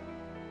light.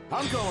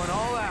 I'm going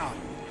all out.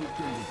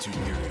 Too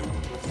near it.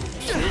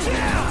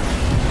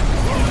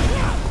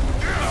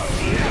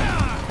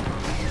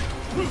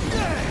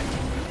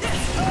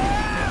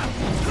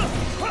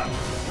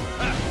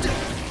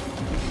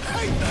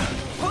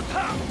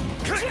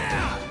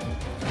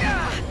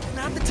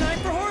 Not the time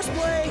for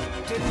horseplay.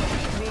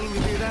 Didn't mean to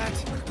do that.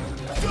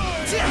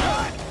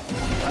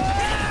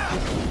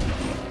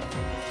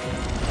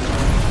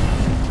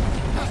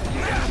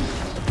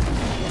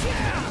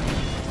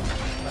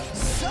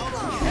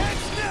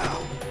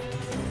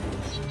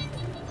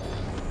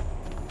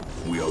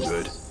 We all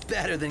good?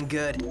 Better than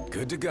good.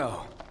 Good to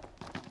go.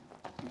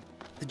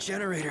 The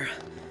generator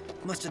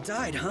must have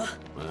died, huh?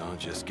 Well,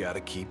 just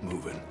gotta keep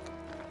moving.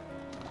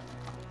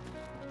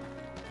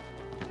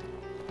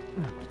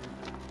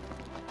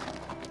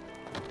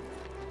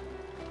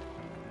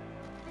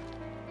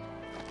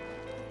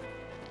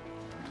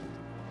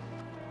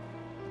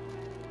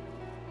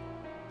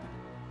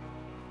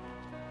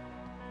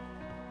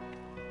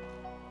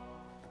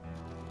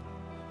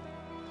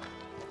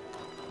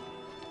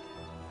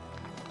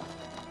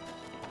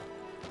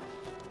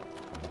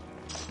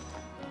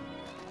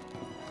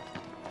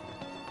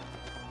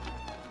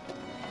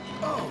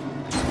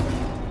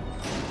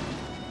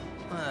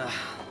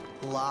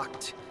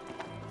 Locked.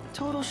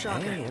 Total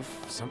shocker. Hey,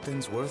 if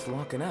something's worth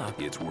locking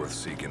up. It's worth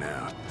seeking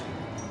out.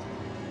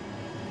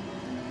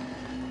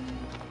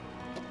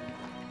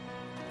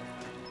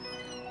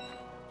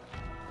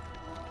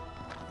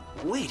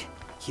 Wait,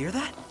 hear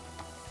that?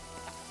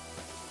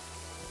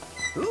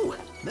 Ooh,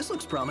 this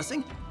looks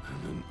promising.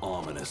 in an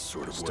ominous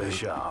sort of Stay way.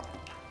 sharp.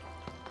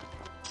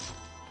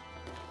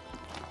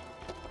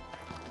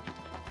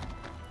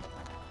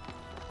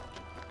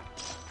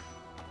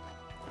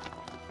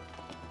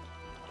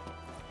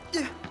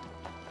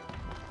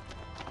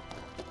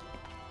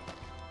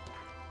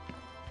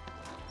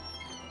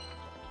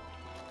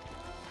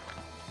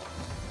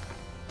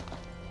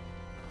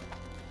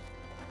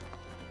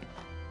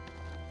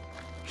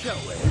 Shall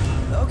we?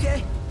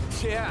 Okay.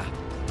 Yeah.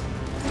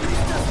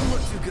 This doesn't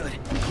look too good.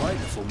 Quite a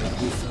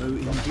formidable foe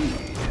indeed.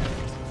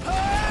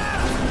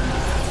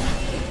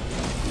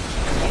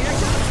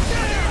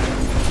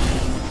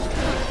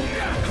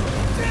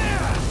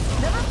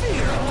 Never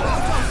fear,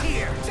 Alpha's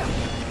here.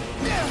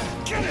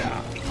 Get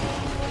out!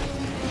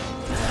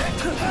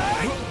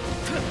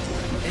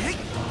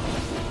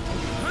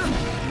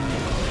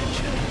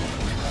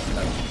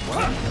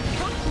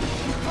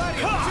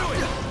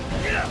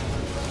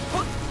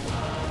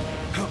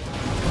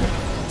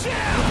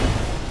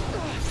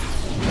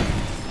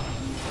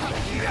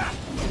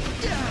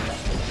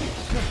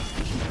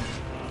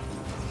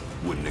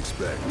 Wouldn't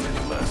expect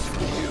any less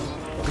from you.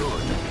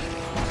 Good.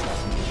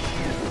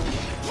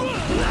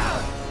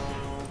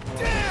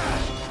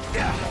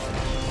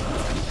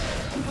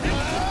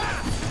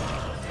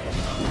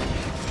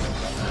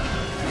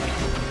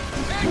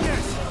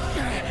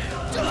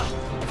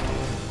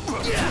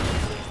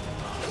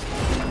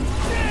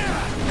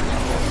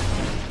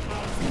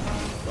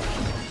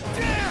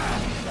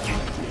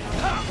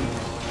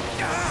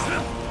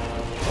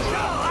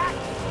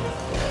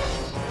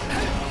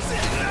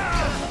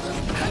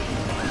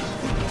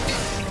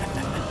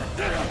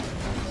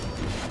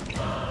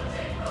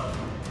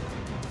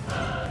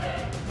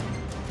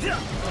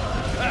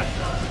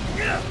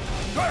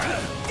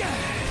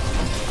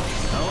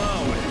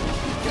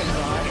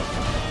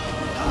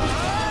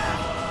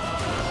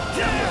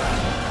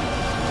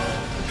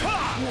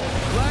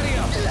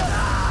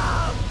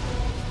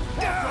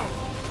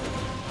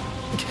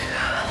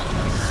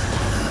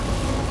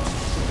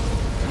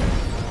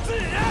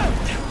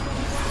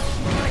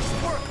 Nice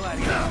work,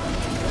 Gladiator.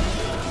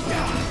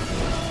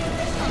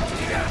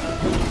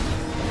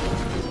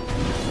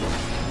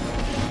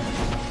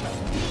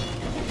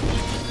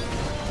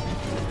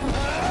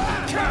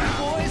 Come on,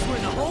 boys, we're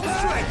in the home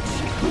stretch.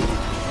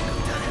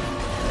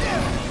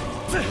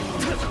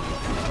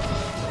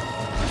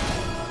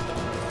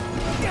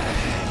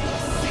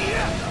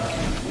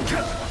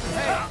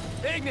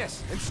 Hey, Ignis,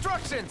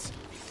 instructions!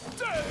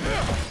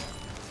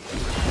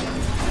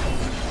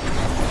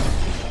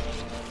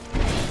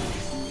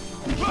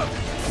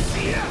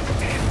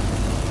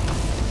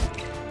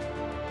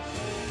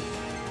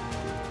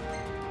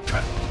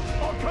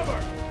 On cover!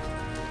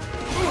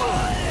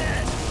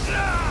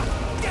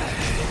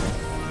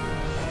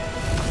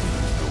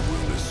 No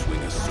room to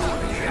swing a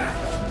sword here.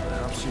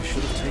 Perhaps you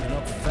should have taken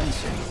up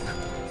fencing.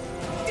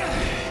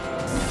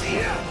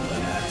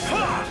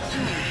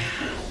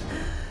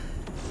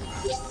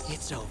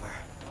 It's over.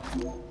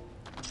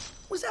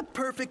 Was that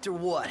perfect or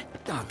what?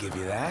 I'll give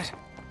you that.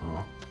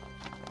 Huh?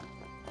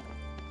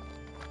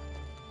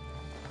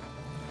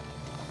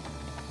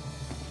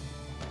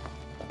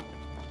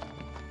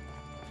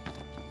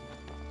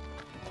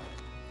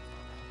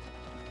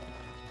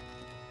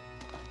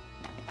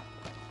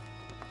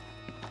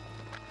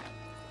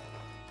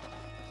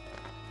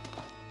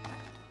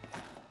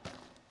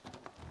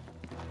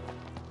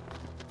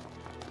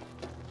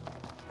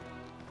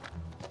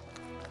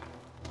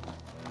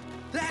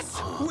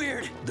 That's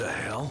weird. The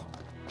hell?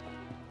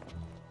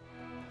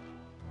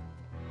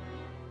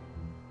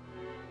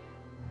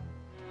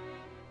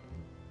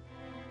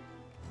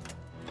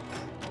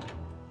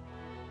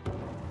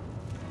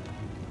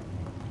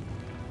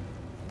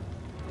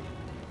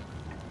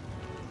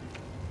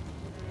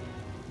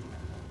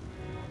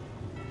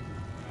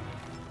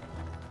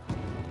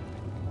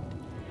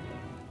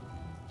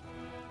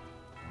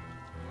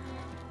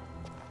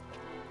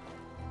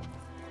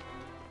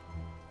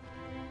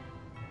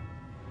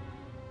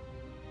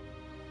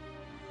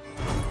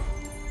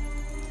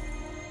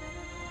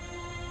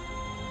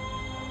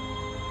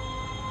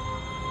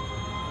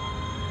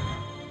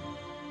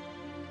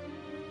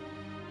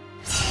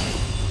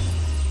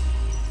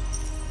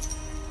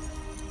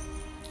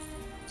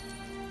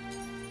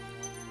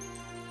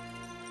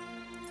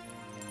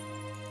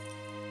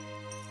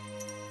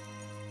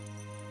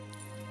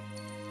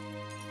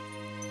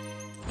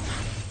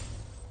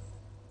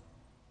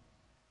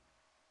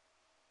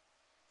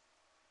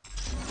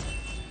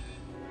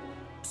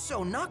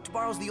 So, Noct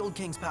borrows the old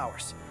king's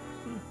powers.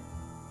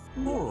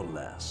 More or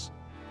less.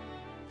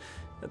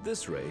 At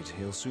this rate,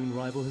 he'll soon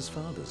rival his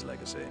father's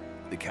legacy.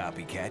 The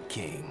copycat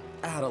king.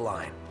 Out of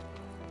line.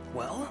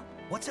 Well,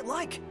 what's it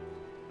like?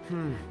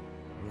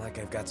 Like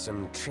I've got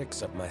some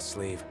tricks up my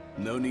sleeve.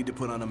 No need to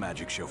put on a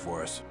magic show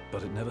for us.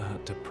 But it never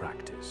hurt to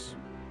practice.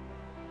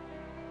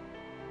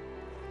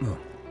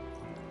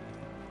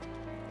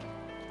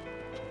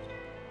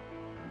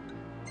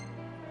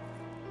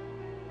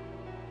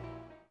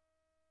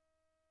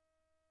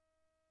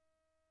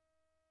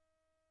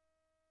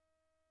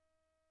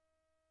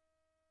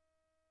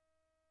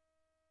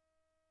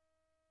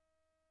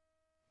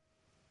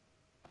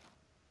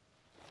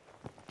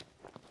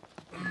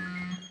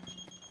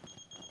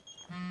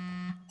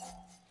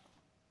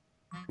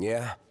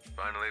 Yeah?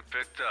 Finally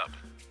picked up.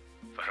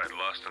 Thought I'd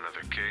lost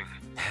another king.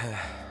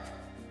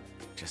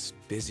 Just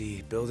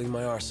busy building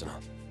my arsenal.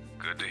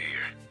 Good to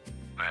hear.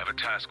 I have a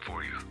task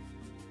for you.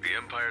 The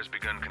Empire's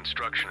begun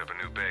construction of a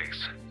new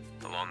base,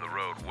 along the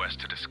road west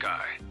to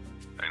Diskai.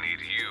 I need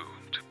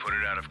you to put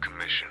it out of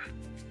commission.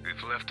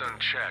 If left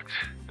unchecked,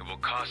 it will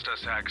cost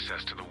us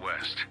access to the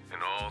west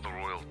and all the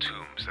royal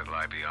tombs that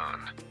lie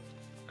beyond.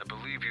 I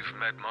believe you've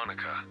met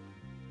Monica.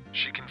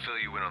 She can fill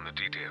you in on the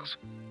details.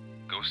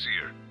 Go see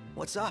her.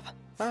 What's up?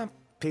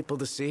 People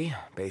to see,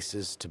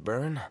 bases to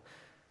burn.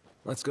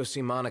 Let's go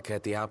see Monica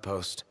at the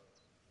outpost.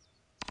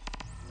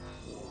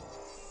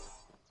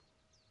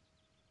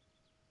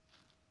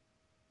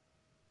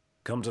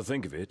 Come to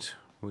think of it,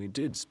 we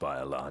did spy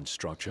a large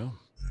structure.